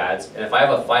so many ads, and if I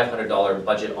have a $500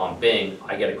 budget on Bing,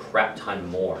 I get a crap ton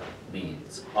more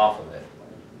leads off of it.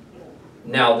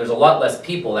 Now, there's a lot less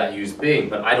people that use Bing,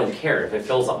 but I don't care. If it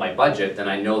fills up my budget, then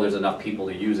I know there's enough people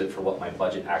to use it for what my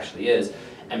budget actually is.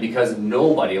 And because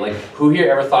nobody, like, who here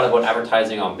ever thought about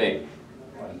advertising on Bing?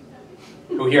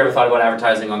 Who here ever thought about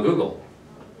advertising on Google?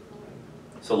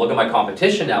 So look at my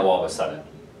competition now all of a sudden,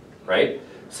 right?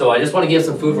 So I just want to give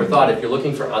some food for thought. If you're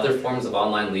looking for other forms of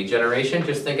online lead generation,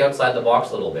 just think outside the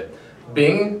box a little bit.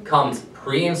 Bing comes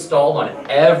pre-installed on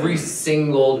every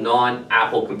single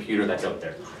non-Apple computer that's out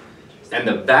there. And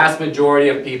the vast majority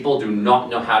of people do not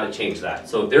know how to change that.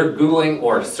 So if they're Googling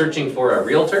or searching for a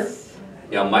realtor,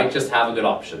 you know, might just have a good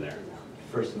option there.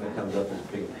 First thing that comes up is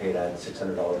big paid ad,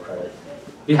 $600 credit.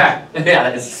 Yeah,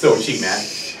 that is so cheap, man.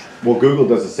 Well, Google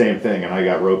does the same thing, and I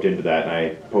got roped into that, and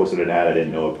I posted an ad I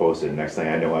didn't know I posted. Next thing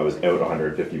I know, I was out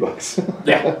 $150.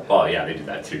 Yeah, well, yeah, they do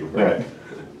that too. Right.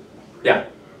 Yeah.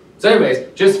 So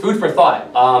anyways, just food for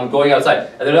thought, going outside.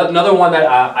 And then another one that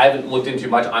I haven't looked into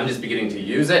much, I'm just beginning to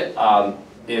use it,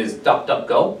 is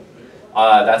DuckDuckGo.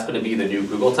 That's going to be the new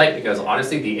Google type, because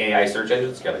honestly, the AI search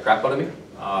engines scare the crap out of me.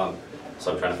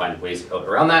 So I'm trying to find ways to go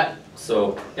around that.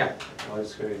 So, yeah. Oh,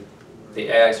 that's great. The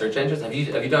AI search engines. Have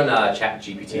you done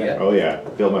ChatGPT yet? Oh yeah,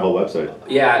 build my whole website.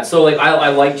 Yeah, so like I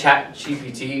like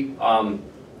ChatGPT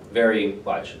very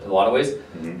much in a lot of ways.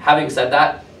 Having said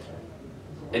that,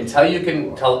 until you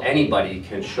can tell anybody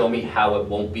can show me how it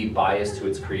won't be biased to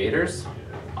its creators,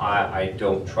 I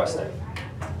don't trust it.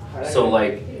 So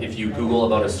like if you Google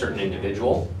about a certain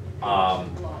individual,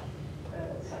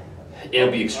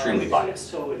 it'll be extremely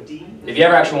biased. If you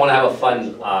ever actually want to have a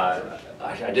fun,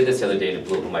 I did this the other day and it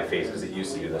blew up in my face because it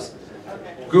used to do this.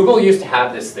 Google used to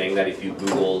have this thing that if you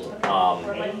Googled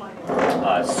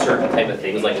certain type of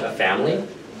things like a family,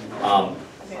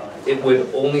 it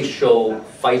would only show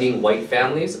fighting white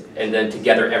families and then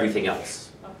together everything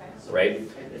else, right?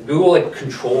 Google like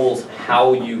controls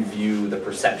how you view the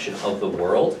perception of the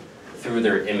world through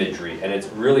their imagery, and it's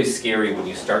really scary when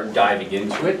you start diving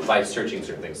into it by searching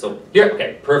certain things. So here,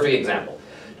 okay, perfect example.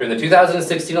 During the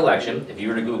 2016 election, if you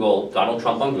were to Google Donald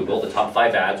Trump on Google, the top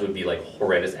 5 ads would be like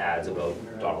horrendous ads about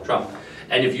Donald Trump.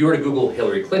 And if you were to Google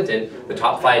Hillary Clinton, the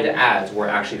top 5 ads were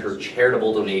actually her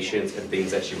charitable donations and things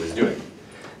that she was doing.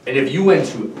 And if you went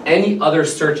to any other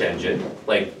search engine,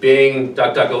 like Bing,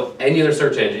 DuckDuckGo, any other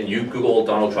search engine, you Google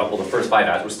Donald Trump, well the first 5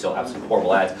 ads were still absolutely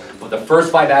horrible ads, but the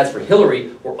first 5 ads for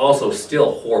Hillary were also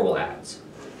still horrible ads.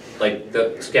 Like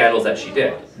the scandals that she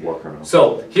did.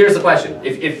 So here's the question.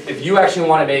 If you actually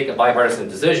want to make a bipartisan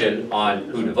decision on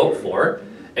who to vote for,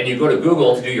 and you go to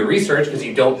Google to do your research because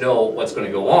you don't know what's going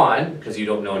to go on, because you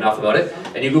don't know enough about it,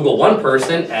 and you Google one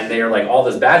person and they are like all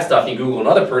this bad stuff, and you Google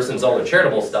another person's all the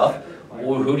charitable stuff,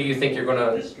 who do you think you're going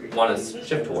to want to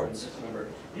shift towards?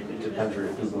 It depends where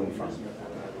you're Googling from.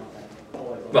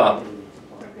 Well,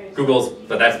 Google's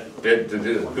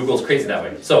crazy that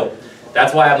way. So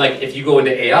that's why I'm like, if you go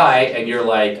into AI and you're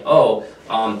like, oh,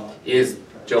 is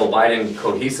Joe Biden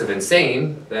cohesive and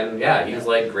sane? Then yeah, he's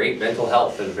like great mental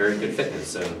health and very good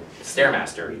fitness and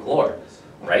Stairmaster galore,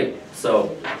 right?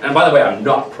 So, and by the way, I'm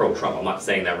not pro-Trump. I'm not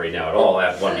saying that right now at all.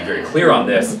 I want to be very clear on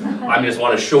this. I just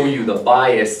want to show you the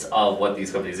bias of what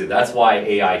these companies do. That's why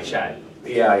AI chat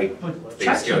But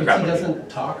they steal the crap ChatGPT out of me. doesn't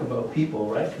talk about people,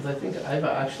 right? Because I think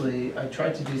I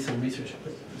tried to do some research,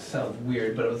 it sounds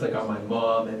weird, but it was like on my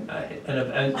mom and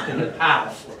in the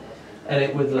past. And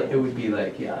it would be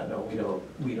like, yeah, no,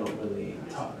 we don't really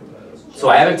talk about it. So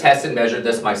I haven't tested and measured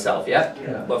this myself yet,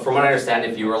 Yeah. but from what I understand,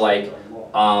 if you were like,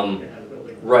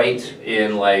 write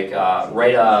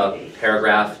a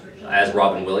paragraph as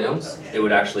Robin Williams, it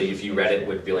would actually, if you read it,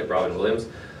 would be like Robin Williams.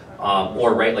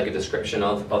 Or write like a description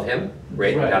of him,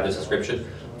 right? Right. Have this description.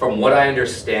 From what I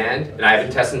understand, and I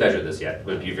haven't tested and measured this yet, it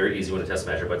would be a very easy one to test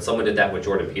and measure, but someone did that with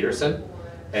Jordan Peterson,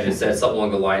 and it said something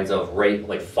along the lines of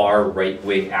far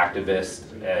right-wing activist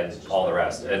and all the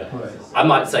rest. And Right. I'm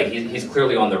not saying he's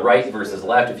clearly on the right versus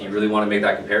left if you really want to make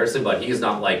that comparison, but he's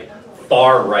not like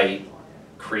far right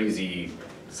crazy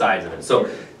sides of it. So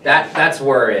that's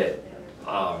where it,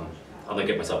 I'm gonna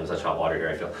get myself in such hot water here,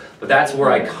 I feel. But that's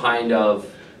where I kind of,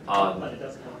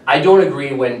 I don't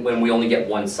agree when we only get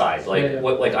one side. Like, Yeah, yeah.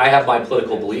 like I have my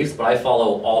political beliefs, but I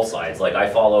follow all sides. Like I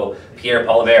follow Pierre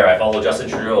Poilievre, I follow Justin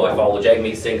Trudeau, I follow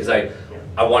Jagmeet Singh, because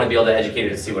I want to be able to educate it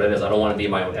to see what it is. I don't want to be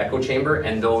in my own echo chamber.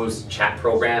 And those chat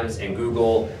programs and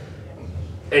Google,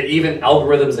 and even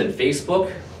algorithms and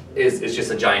Facebook is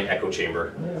just a giant echo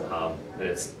chamber. And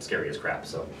it's scary as crap,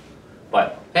 so.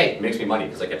 But hey, it makes me money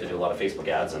because I get to do a lot of Facebook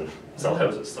ads and sell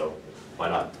houses, so why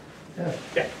not? Yeah.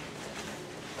 Yeah.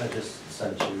 I just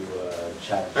sent you All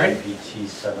right. ChatGPT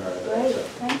 7 Great, so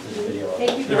thank this you. video.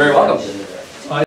 Thank you You're very welcome. Yeah.